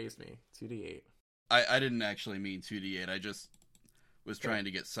girl who raised me. 2D8. I didn't actually mean 2D8. I just was trying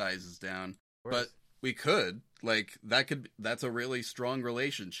to get sizes down. But we could. Like, that's a really strong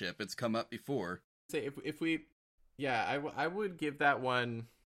relationship. It's come up before. Say, if we... Yeah, I would give that one...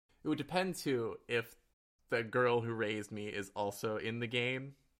 It would depend, too, if the girl who raised me is also in the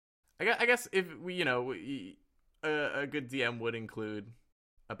game. I guess if we, a good DM would include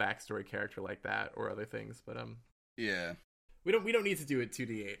a backstory character like that or other things, but yeah, we don't need to do it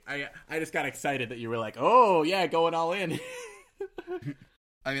 2D8. I just got excited that you were like, oh yeah, going all in.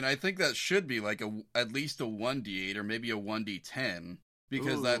 I mean, I think that should be like at least a 1D8 or maybe a 1D10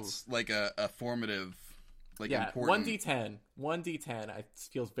 because that's like a formative, like, important. 1D10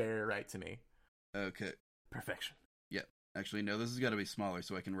 feels very right to me. Okay, perfection. Yeah, actually no, this has got to be smaller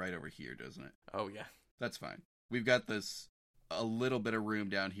so I can write over here, doesn't it? Oh yeah, that's fine. We've got a little bit of room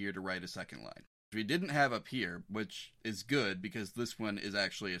down here to write a second line. We didn't have up here, which is good because this one is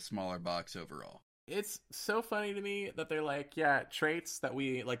actually a smaller box overall. It's so funny to me that they're like, yeah, traits that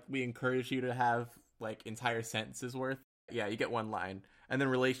we encourage you to have, like, entire sentences worth. Yeah, you get one line. And then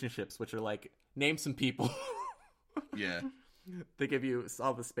relationships, which are like, name some people. Yeah. They give you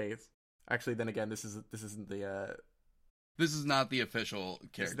all the space. Actually, then again, this isn't the this is not the official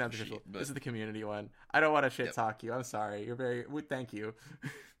character sheet. This is the community one. I don't want to shit talk you. I'm sorry. Thank you.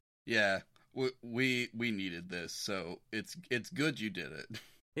 Yeah, we needed this, so it's good you did it.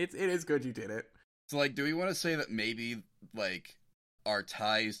 It is good you did it. So, like, do we want to say that maybe, like, our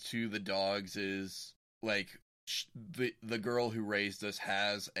ties to the dogs is, like, the girl who raised us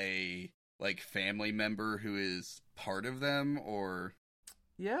has a, like, family member who is part of them, or...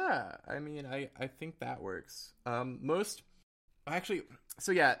 Yeah, I mean, I think that works.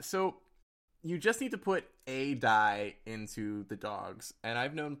 So you just need to put a die into the dogs, and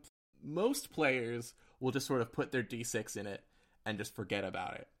I've known most players will just sort of put their D6 in it and just forget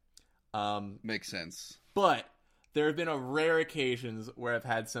about it. Makes sense. But there have been rare occasions where I've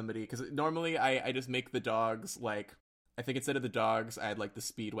had somebody, because normally I just make the dogs, like, I think instead of the dogs, I had, like, the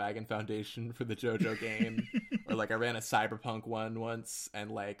Speedwagon Foundation for the JoJo game. Or, like, I ran a Cyberpunk one once,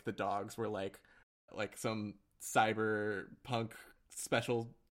 and, like, the dogs were, like some cyberpunk special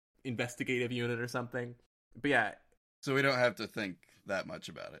investigative unit or something. But, yeah. So we don't have to think that much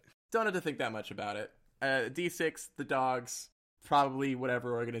about it. Don't have to think that much about it. D6, the dogs, probably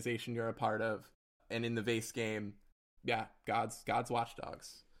whatever organization you're a part of. And in the Vase game, yeah, God's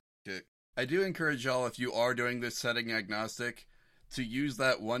watchdogs. Okay. I do encourage y'all, if you are doing this setting agnostic, to use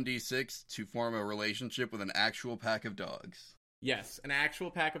that 1d6 to form a relationship with an actual pack of dogs. Yes, an actual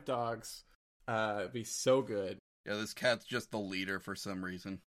pack of dogs. It'd be so good. Yeah, this cat's just the leader for some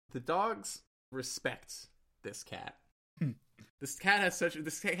reason. The dogs respect this cat. This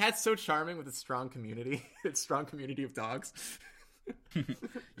cat's so charming with its strong community. Its strong community of dogs.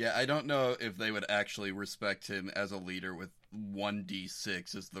 Yeah, I don't know if they would actually respect him as a leader with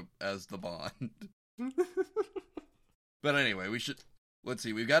 1d6 as the bond. But anyway, let's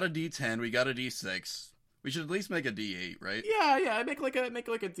see, we've got a d10, we got a d6. We should at least make a d8, right? Yeah, make like a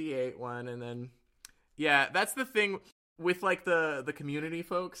d8 one, and then yeah, that's the thing with, like, the community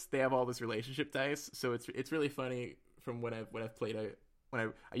folks. They have all this relationship dice, so it's really funny from when I've played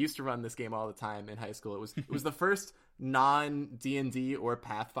when I used to run this game all the time in high school. It was the first non D&D or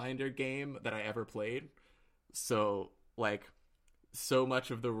Pathfinder game that I ever played. So, like, so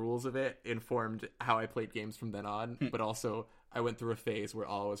much of the rules of it informed how I played games from then on. But also, I went through a phase where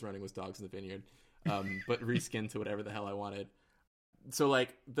all I was running was Dogs in the Vineyard, but reskinned to whatever the hell I wanted. So,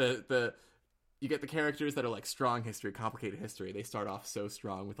 like, you get the characters that are, like, strong history, complicated history. They start off so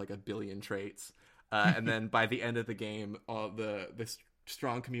strong with, like, 1 billion traits. And then by the end of the game, all the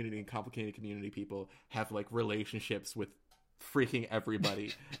strong community and complicated community people have, like, relationships with freaking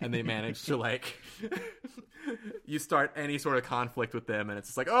everybody, and they manage to, like, you start any sort of conflict with them, and it's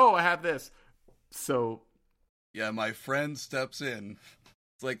just like, oh, I have this. So Yeah, my friend steps in.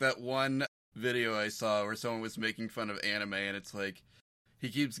 It's like that one video I saw where someone was making fun of anime, and it's like, he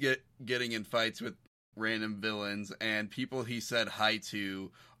keeps getting in fights with random villains, and people he said hi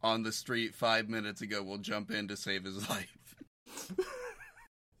to on the street 5 minutes ago will jump in to save his life.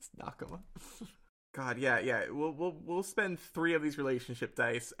 Nakama. God, yeah. We'll spend 3 of these relationship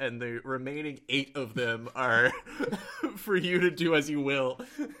dice, and the remaining 8 of them are for you to do as you will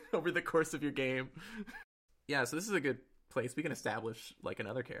over the course of your game. Yeah, so this is a good place. We can establish like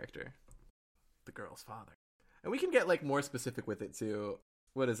another character, the girl's father, and we can get like more specific with it too.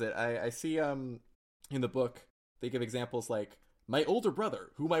 What is it? I see in the book they give examples like my older brother,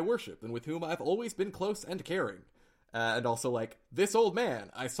 whom I worship and with whom I've always been close and caring. And also, like, this old man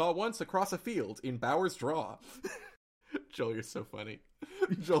I saw once across a field in Bower's Draw. Joel, you're so funny.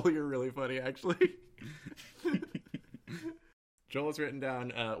 Joel, you're really funny, actually. Joel's written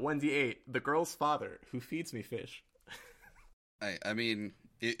down 1d8, the girl's father, who feeds me fish. I mean,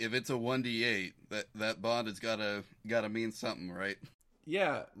 if it's a 1d8, that bond has gotta mean something, right?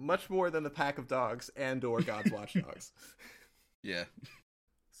 Yeah, much more than the pack of dogs and or God's watchdogs. Yeah.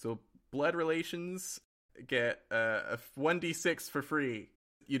 So, blood relations... get a 1d6 for free.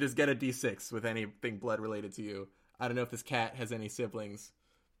 You just get a d6 with anything blood related to you. I don't know if this cat has any siblings,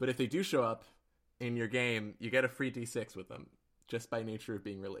 but if they do show up in your game, you get a free d6 with them, just by nature of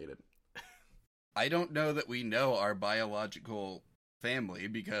being related. I don't know that we know our biological family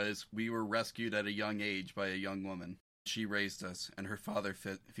because we were rescued at a young age by a young woman. She raised us, and her father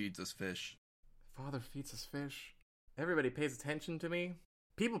feeds us fish. Father feeds us fish. Everybody pays attention to me.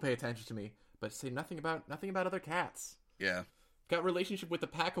 People pay attention to me. But say nothing about other cats. Yeah. Got a relationship with a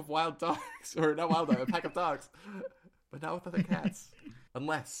pack of wild dogs. Or not wild dogs, a pack of dogs. But not with other cats.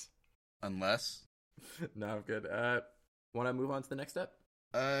 Unless? No, I'm good. Want to move on to the next step?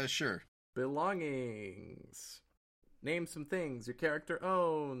 Sure. Belongings. Name some things your character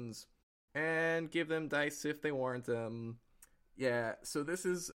owns. And give them dice if they warrant them. Yeah, so this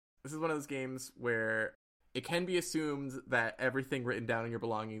is one of those games where... it can be assumed that everything written down in your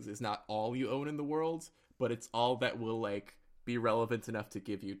belongings is not all you own in the world, but it's all that will, like, be relevant enough to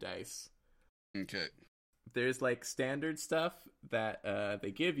give you dice. Okay. There's, like, standard stuff that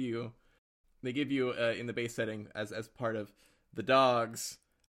they give you. They give you in the base setting as part of the dogs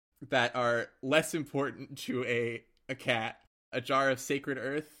that are less important to a cat. A jar of sacred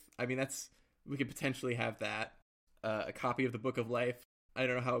earth. I mean, we could potentially have that. A copy of the Book of Life. I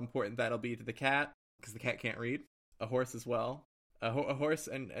don't know how important that'll be to the cat. Because the cat can't read. A horse as well. A horse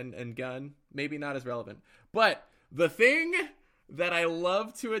and gun. Maybe not as relevant. But the thing that I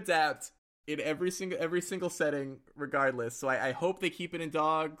love to adapt in every single setting, regardless. So I hope they keep it in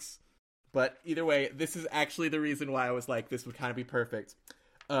dogs. But either way, this is actually the reason why I was like, this would kind of be perfect.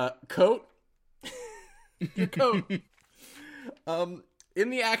 Coat. Your coat. In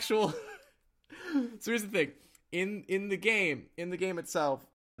the actual... So here's the thing. In the game itself,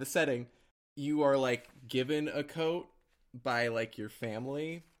 the setting... you are, like, given a coat by, like, your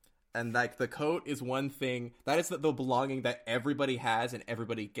family, and, like, the coat is one thing, that is the belonging that everybody has and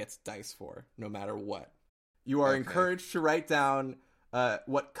everybody gets dice for, no matter what. You are encouraged to write down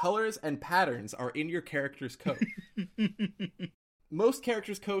what colors and patterns are in your character's coat. Most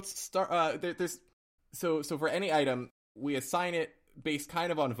characters' coats start, so for any item, we assign it based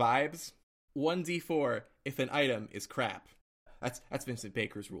kind of on vibes. 1d4 if an item is crap. That's Vincent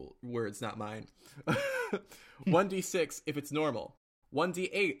Baker's words, not mine. 1d6 if it's normal.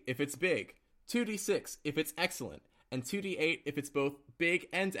 1d8 if it's big. 2d6 if it's excellent. And 2d8 if it's both big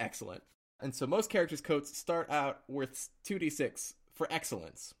and excellent. And so most characters' coats start out with 2d6 for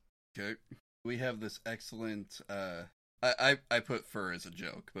excellence. Okay. We have this excellent... I put fur as a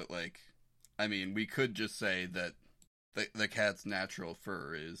joke, but, like... I mean, we could just say that the cat's natural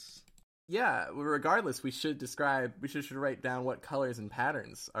fur is... Yeah, regardless, we should write down what colors and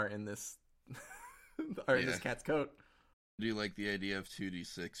patterns are in this in this cat's coat. Do you like the idea of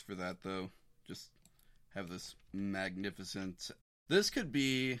 2d6 for that, though? Just have this magnificent... This could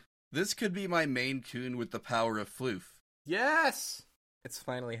be my Maine Coon with the power of floof. Yes! It's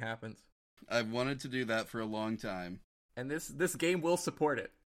finally happened. I've wanted to do that for a long time. And this game will support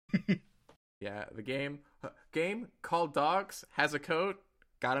it. Yeah, the game called Dogs has a coat.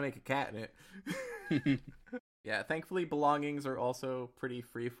 Gotta make a cat in it. Yeah, thankfully belongings are also pretty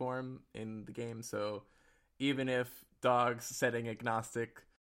freeform in the game, so even if Dogs setting agnostic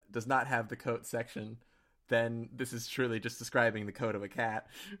does not have the coat section, then this is truly just describing the coat of a cat.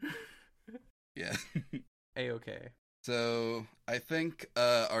 Yeah. A-okay. So, I think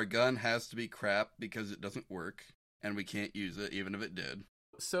our gun has to be crap because it doesn't work, and we can't use it even if it did.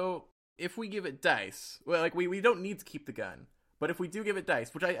 So, if we give it dice, well, like we don't need to keep the gun, but if we do give it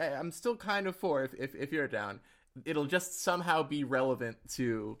dice, which I'm still kind of for, if you're down, it'll just somehow be relevant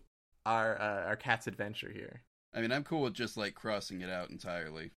to our cat's adventure here. I mean, I'm cool with just like crossing it out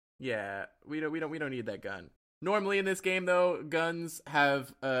entirely. Yeah, we don't need that gun. Normally in this game, though, guns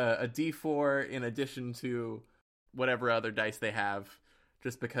have a D4 in addition to whatever other dice they have,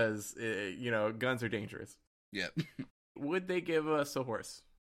 just because guns are dangerous. Yep. Would they give us a horse?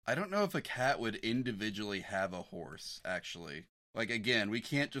 I don't know if a cat would individually have a horse, actually. Like, again, we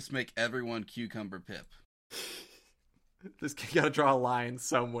can't just make everyone Cucumber Pip. Just gotta draw a line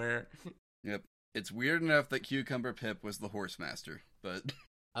somewhere. Yep. It's weird enough that Cucumber Pip was the horse master, but...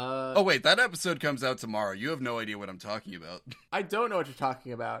 Oh, wait, that episode comes out tomorrow. You have no idea what I'm talking about. I don't know what you're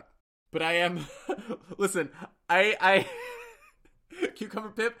talking about, but I am... Listen, I...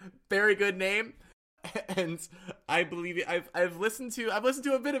 Cucumber Pip, very good name. And I believe you. I've listened to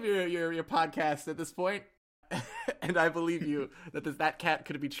a bit of your podcast at this point, and I believe you that cat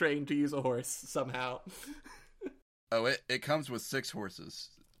could be trained to use a horse somehow. Oh, it comes with 6 horses.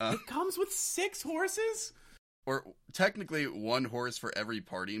 It comes with 6 horses? Or technically 1 horse for every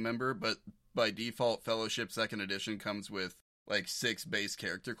party member, but by default, Fellowship 2nd Edition comes with like 6 base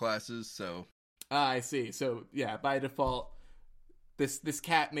character classes. So I see. So yeah, by default. This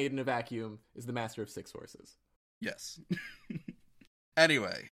cat made in a vacuum is the master of 6 horses. Yes.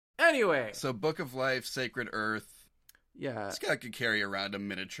 Anyway. So Book of Life, Sacred Earth. Yeah. This guy could carry around a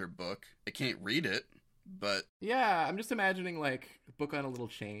miniature book. I can't read it, but... Yeah, I'm just imagining, like, a book on a little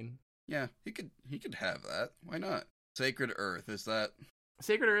chain. Yeah, he could have that. Why not? Sacred Earth, is that...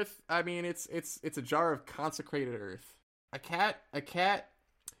 Sacred Earth, I mean, it's a jar of consecrated earth. A cat...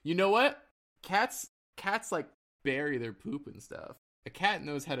 You know what? Cats, like, bury their poop and stuff. A cat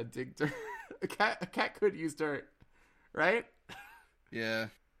knows how to dig dirt. A cat could use dirt, right? Yeah.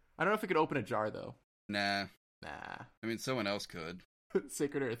 I don't know if it could open a jar, though. Nah. I mean, someone else could.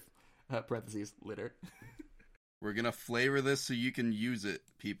 Sacred Earth, parentheses, litter. We're gonna flavor this so you can use it,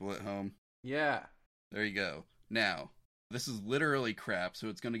 people at home. Yeah. There you go. Now, this is literally crap, so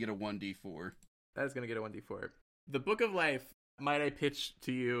it's gonna get a 1d4. That is gonna get a 1d4. The Book of Life, might I pitch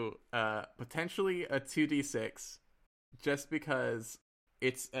to you, potentially a 2d6, just because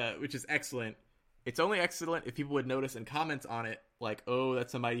it's, which is excellent. It's only excellent if people would notice and comment on it, like, oh,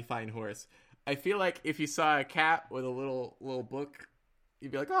 that's a mighty fine horse. I feel like if you saw a cat with a little book,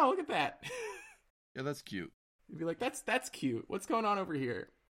 you'd be like, oh, look at that. Yeah, that's cute. You'd be like, that's cute. What's going on over here?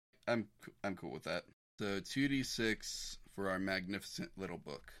 I'm cool with that. So 2d6 for our magnificent little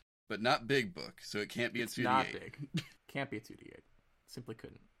book. But not big book, so it can't be a 2d8. It's not big. Can't be a 2d8. Simply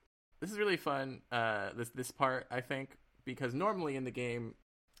couldn't. This is really fun, this part, I think, because normally in the game,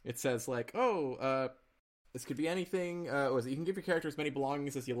 it says, like, this could be anything, you can give your character as many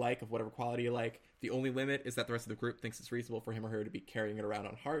belongings as you like, of whatever quality you like. The only limit is that the rest of the group thinks it's reasonable for him or her to be carrying it around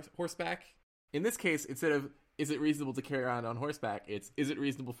on horseback. In this case, instead of, is it reasonable to carry around on horseback, it's, is it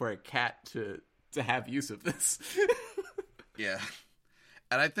reasonable for a cat to have use of this? Yeah.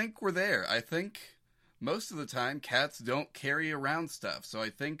 And I think we're there. I think most of the time, cats don't carry around stuff, so I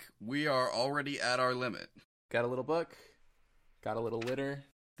think we are already at our limit. Got a little book. Got a little litter.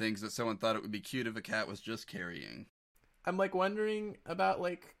 Things that someone thought it would be cute if a cat was just carrying. I'm, like, wondering about,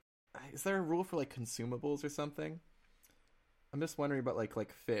 like, is there a rule for, like, consumables or something? I'm just wondering about,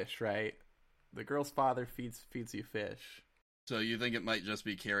 like fish, right? The girl's father feeds you fish. So you think it might just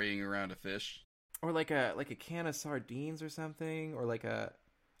be carrying around a fish? Or like a can of sardines or something? Or like a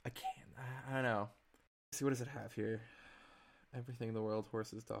can, I don't know. Let's see, what does it have here? Everything in the world,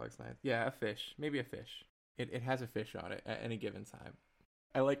 horses, dogs, knives. Yeah, a fish. Maybe a fish. It has a fish on it at any given time.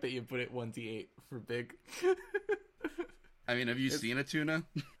 I like that you put it 1d8 for big. I mean, have you seen a tuna?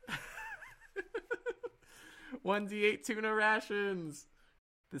 1d8 tuna rations.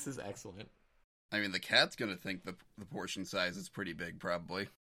 This is excellent. I mean, the cat's gonna think the portion size is pretty big, probably.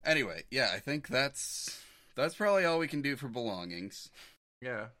 Anyway, yeah, I think that's probably all we can do for belongings.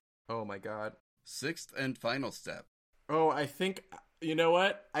 Yeah. Oh my god. 6th and final step. Oh, I think, you know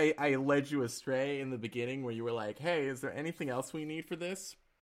what? I led you astray in the beginning where you were like, hey, is there anything else we need for this?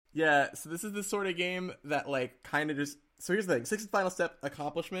 Yeah, so this is the sort of game that, like, kind of just... So here's the thing. 6th and final step,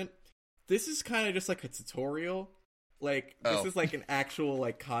 accomplishment. This is kind of just like a tutorial. Like, this is like an actual,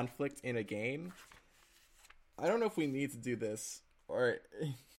 like, conflict in a game. I don't know if we need to do this, or...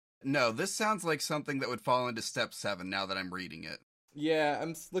 No, this sounds like something that would fall into step 7 now that I'm reading it. Yeah,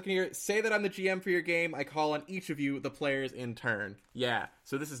 I'm looking here. Say that I'm the GM for your game. I call on each of you, the players, in turn. Yeah,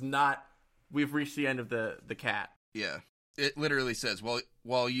 so this is not... We've reached the end of the cat. Yeah. It literally says,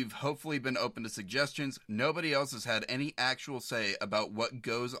 while you've hopefully been open to suggestions, nobody else has had any actual say about what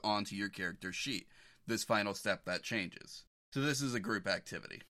goes onto your character sheet. This final step, that changes. So this is a group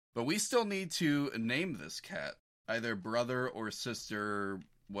activity. But we still need to name this cat. Either brother or sister,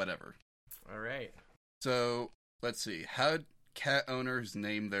 whatever. All right. So, let's see. How cat owners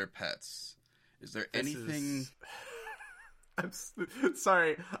name their pets? Is there anything... I'm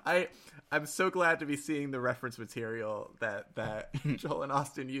sorry. I'm so glad to be seeing the reference material that Joel and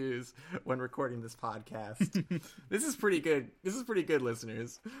Austin use when recording this podcast. This is pretty good. This is pretty good,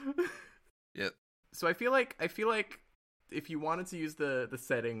 listeners. Yep. So I feel like if you wanted to use the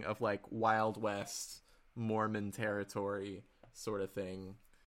setting of like Wild West Mormon territory sort of thing,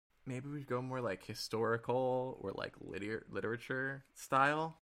 maybe we'd go more like historical or like literature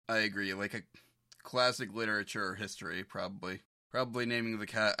style. I agree. Like a classic literature or history, probably. Probably naming the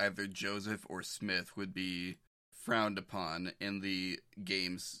cat either Joseph or Smith would be frowned upon in the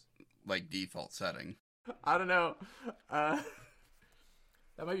game's like default setting. I don't know. That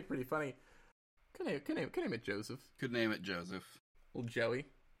might be pretty funny. Could name it Joseph. Could name it Joseph. Little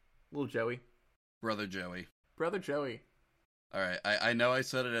Joey. Brother Joey. Alright, I know I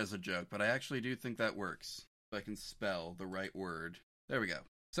said it as a joke, but I actually do think that works. If I can spell the right word. There we go.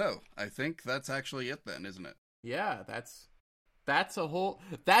 So, I think that's actually it then, isn't it? Yeah, that's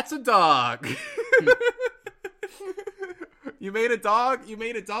a dog. You made a dog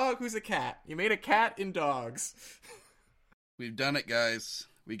who's a cat. You made a cat in dogs. We've done it, guys.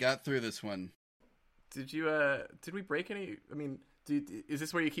 We got through this one. Did we break any, I mean, is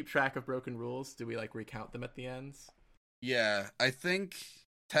this where you keep track of broken rules? Do we like recount them at the ends? Yeah, I think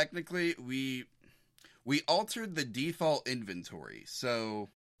technically we altered the default inventory. So,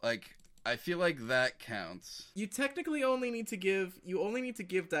 like, I feel like that counts. You technically only need to give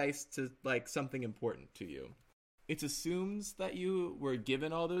dice to like something important to you. It assumes that you were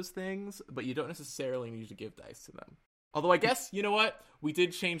given all those things, but you don't necessarily need to give dice to them. Although I guess, you know what? We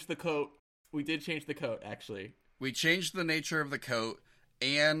did change the coat, actually. We changed the nature of the coat,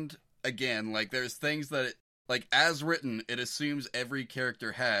 and again, like, there's things that, like, as written, it assumes every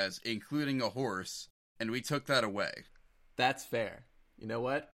character has, including a horse, and we took that away. That's fair. You know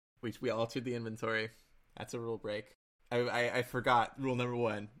what? We altered the inventory. That's a rule break. I forgot rule number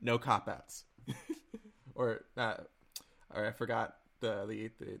 1, no cop-outs. or I forgot the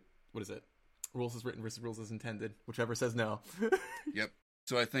what is it? Rules as written versus rules as intended. Whichever says no. Yep.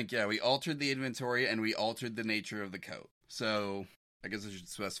 So I think, yeah, we altered the inventory and we altered the nature of the coat. So I guess I should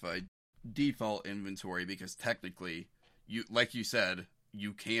specify default inventory because technically, like you said,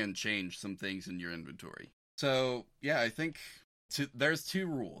 you can change some things in your inventory. So yeah, I think there's 2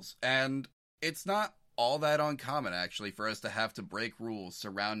 rules, and it's not all that uncommon actually for us to have to break rules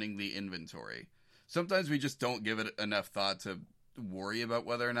surrounding the inventory. Sometimes we just don't give it enough thought to worry about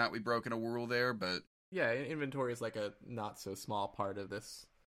whether or not we've broken a rule there, but yeah, inventory is like a not so small part of this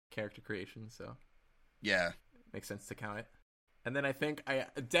character creation, so yeah, makes sense to count it. And then I think I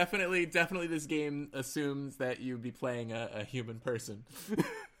definitely this game assumes that you'd be playing a human person.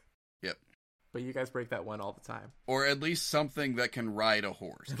 Yep. But you guys break that one all the time. Or at least something that can ride a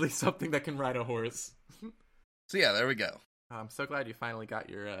horse. At least something that can ride a horse. So yeah, there we go. I'm so glad you finally got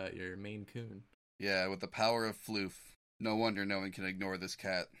your Maine Coon. Yeah, with the power of floof. No wonder no one can ignore this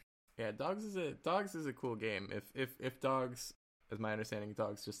cat. Yeah, Dogs is a cool game. If Dogs, as my understanding,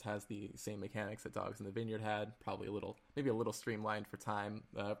 Dogs just has the same mechanics that Dogs in the Vineyard had, probably maybe a little streamlined for time.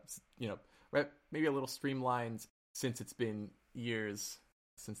 Maybe a little streamlined since it's been years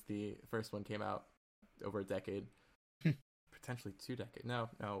since the first one came out, over a decade, potentially 2 decades. No,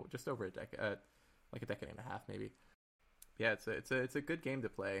 just over a decade, like a decade and a half maybe. Yeah, it's a good game to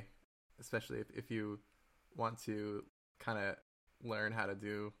play, especially if you want to kind of learn how to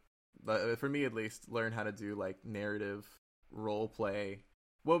do, for me at least, learn how to do like narrative role play.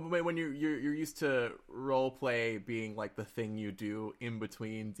 Well, when you're used to role play being like the thing you do in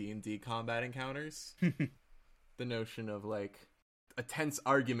between D&D combat encounters, the notion of like a tense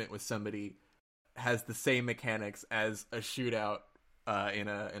argument with somebody has the same mechanics as a shootout in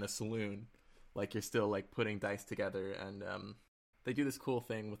a saloon. Like you're still like putting dice together, and they do this cool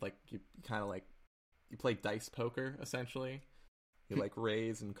thing with like you kind of like you play dice poker essentially. You like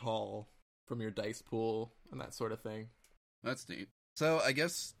raise and call from your dice pool and that sort of thing. That's neat. So I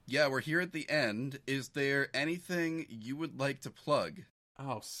guess, yeah, we're here at the end. Is there anything you would like to plug?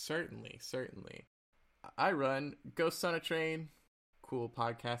 Oh, certainly. I run Ghosts on a Train, cool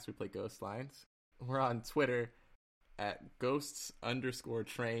podcast. We play ghost lines. We're on Twitter at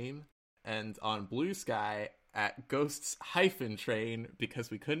ghosts_train and on Blue Sky at ghosts-train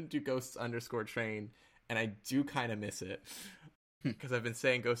because we couldn't do ghosts_train and I do kind of miss it because I've been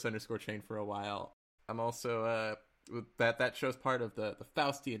saying Ghost_Train for a while. I'm also that show's part of the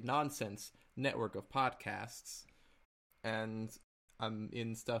Faustian Nonsense network of podcasts, and I'm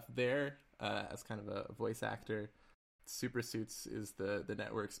in stuff there as kind of a voice actor. Super Suits is the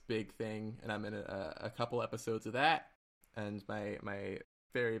network's big thing, and I'm in a couple episodes of that. And my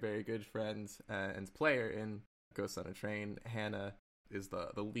very, very good friend and player in Ghost on a Train, Hannah, is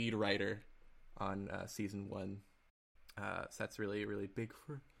the lead writer on season 1. So that's really, really big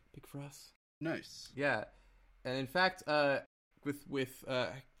for us. Nice. Yeah, and in fact, with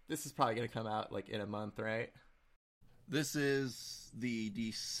this is probably gonna come out like in a month, right? This is the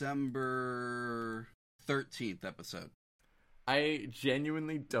December 13th episode. I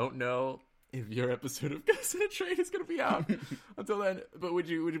genuinely don't know if your episode of Ghost on a Train is going to be out until then. But would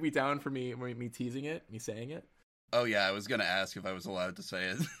you be down for me teasing it, me saying it? Oh yeah, I was going to ask if I was allowed to say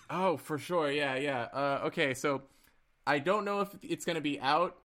it. Oh, for sure. Yeah. Okay, so I don't know if it's going to be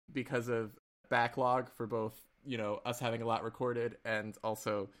out because of backlog for both, us having a lot recorded, and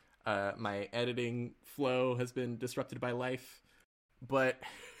also my editing flow has been disrupted by life. But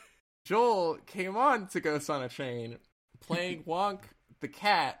Joel came on to Ghost on a Train playing Wonk the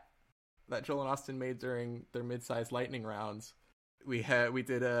cat that Joel and Austin made during their mid-sized lightning rounds. We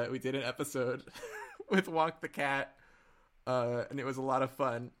did an episode with Wonk the cat, and it was a lot of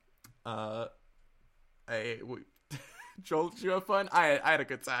fun. Joel, did you have fun? I had a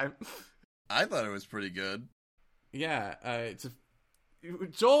good time. I thought it was pretty good. Yeah,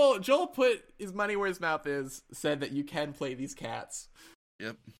 Joel put his money where his mouth is, said that you can play these cats.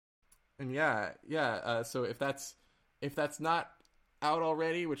 Yep. And so if that's not out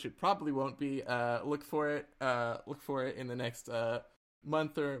already, which it probably won't be, look for it in the next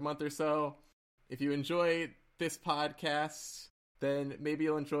month or so. If you enjoy this podcast, then maybe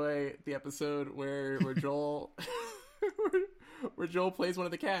you'll enjoy the episode where Joel where Joel plays one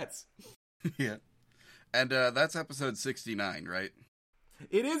of the cats. Yeah. And that's episode 69, right?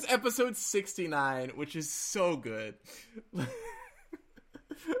 It is episode 69, which is so good.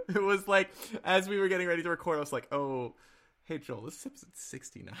 It was like, as we were getting ready to record, I was like, oh, hey, Joel, this is episode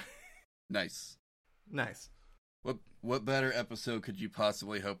 69. Nice. What better episode could you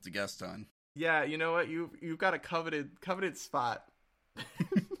possibly hope to guest on? Yeah, you know what? You've got a coveted spot.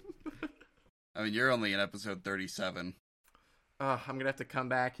 I mean, you're only in episode 37. I'm going to have to come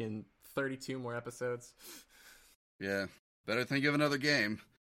back in 32 more episodes. Yeah. Better think of another game.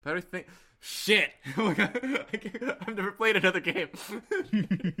 Shit! I've never played another game.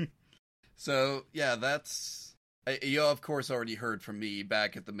 So, yeah, that's... You, of course, already heard from me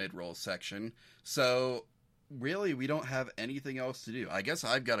back at the mid-roll section. So, really, we don't have anything else to do. I guess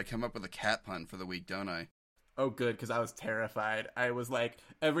I've got to come up with a cat pun for the week, don't I? Oh, good, because I was terrified. I was like,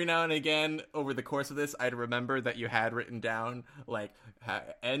 every now and again, over the course of this, I'd remember that you had written down, like,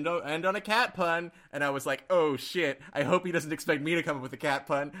 end on a cat pun, and I was like, oh, shit, I hope he doesn't expect me to come up with a cat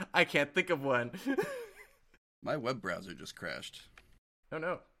pun. I can't think of one. My web browser just crashed. Oh,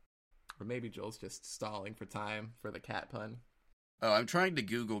 no. Or maybe Joel's just stalling for time for the cat pun. Oh, I'm trying to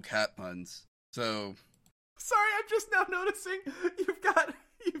Google cat puns, so... Sorry, I'm just now noticing you've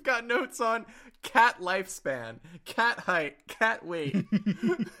got notes on cat lifespan, cat height, cat weight.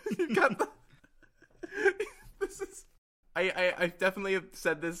 You've got the... This is... I definitely have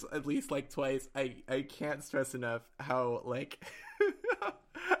said this at least like twice. I can't stress enough how like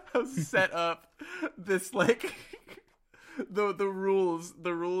how set up this like the rules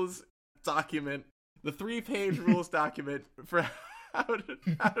document, the 3-page rules document for how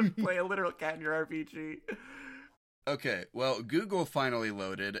to play a literal cat in your RPG. Okay, well, Google finally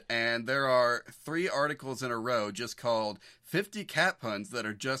loaded, and there are 3 articles in a row just called 50 cat puns that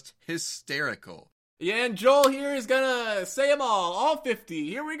are just hysterical. Yeah, and Joel here is gonna say them all 50.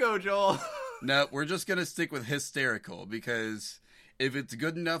 Here we go, Joel. No, we're just gonna stick with hysterical, because if it's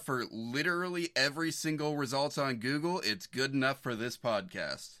good enough for literally every single result on Google, it's good enough for this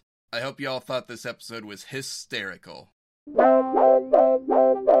podcast. I hope y'all thought this episode was hysterical.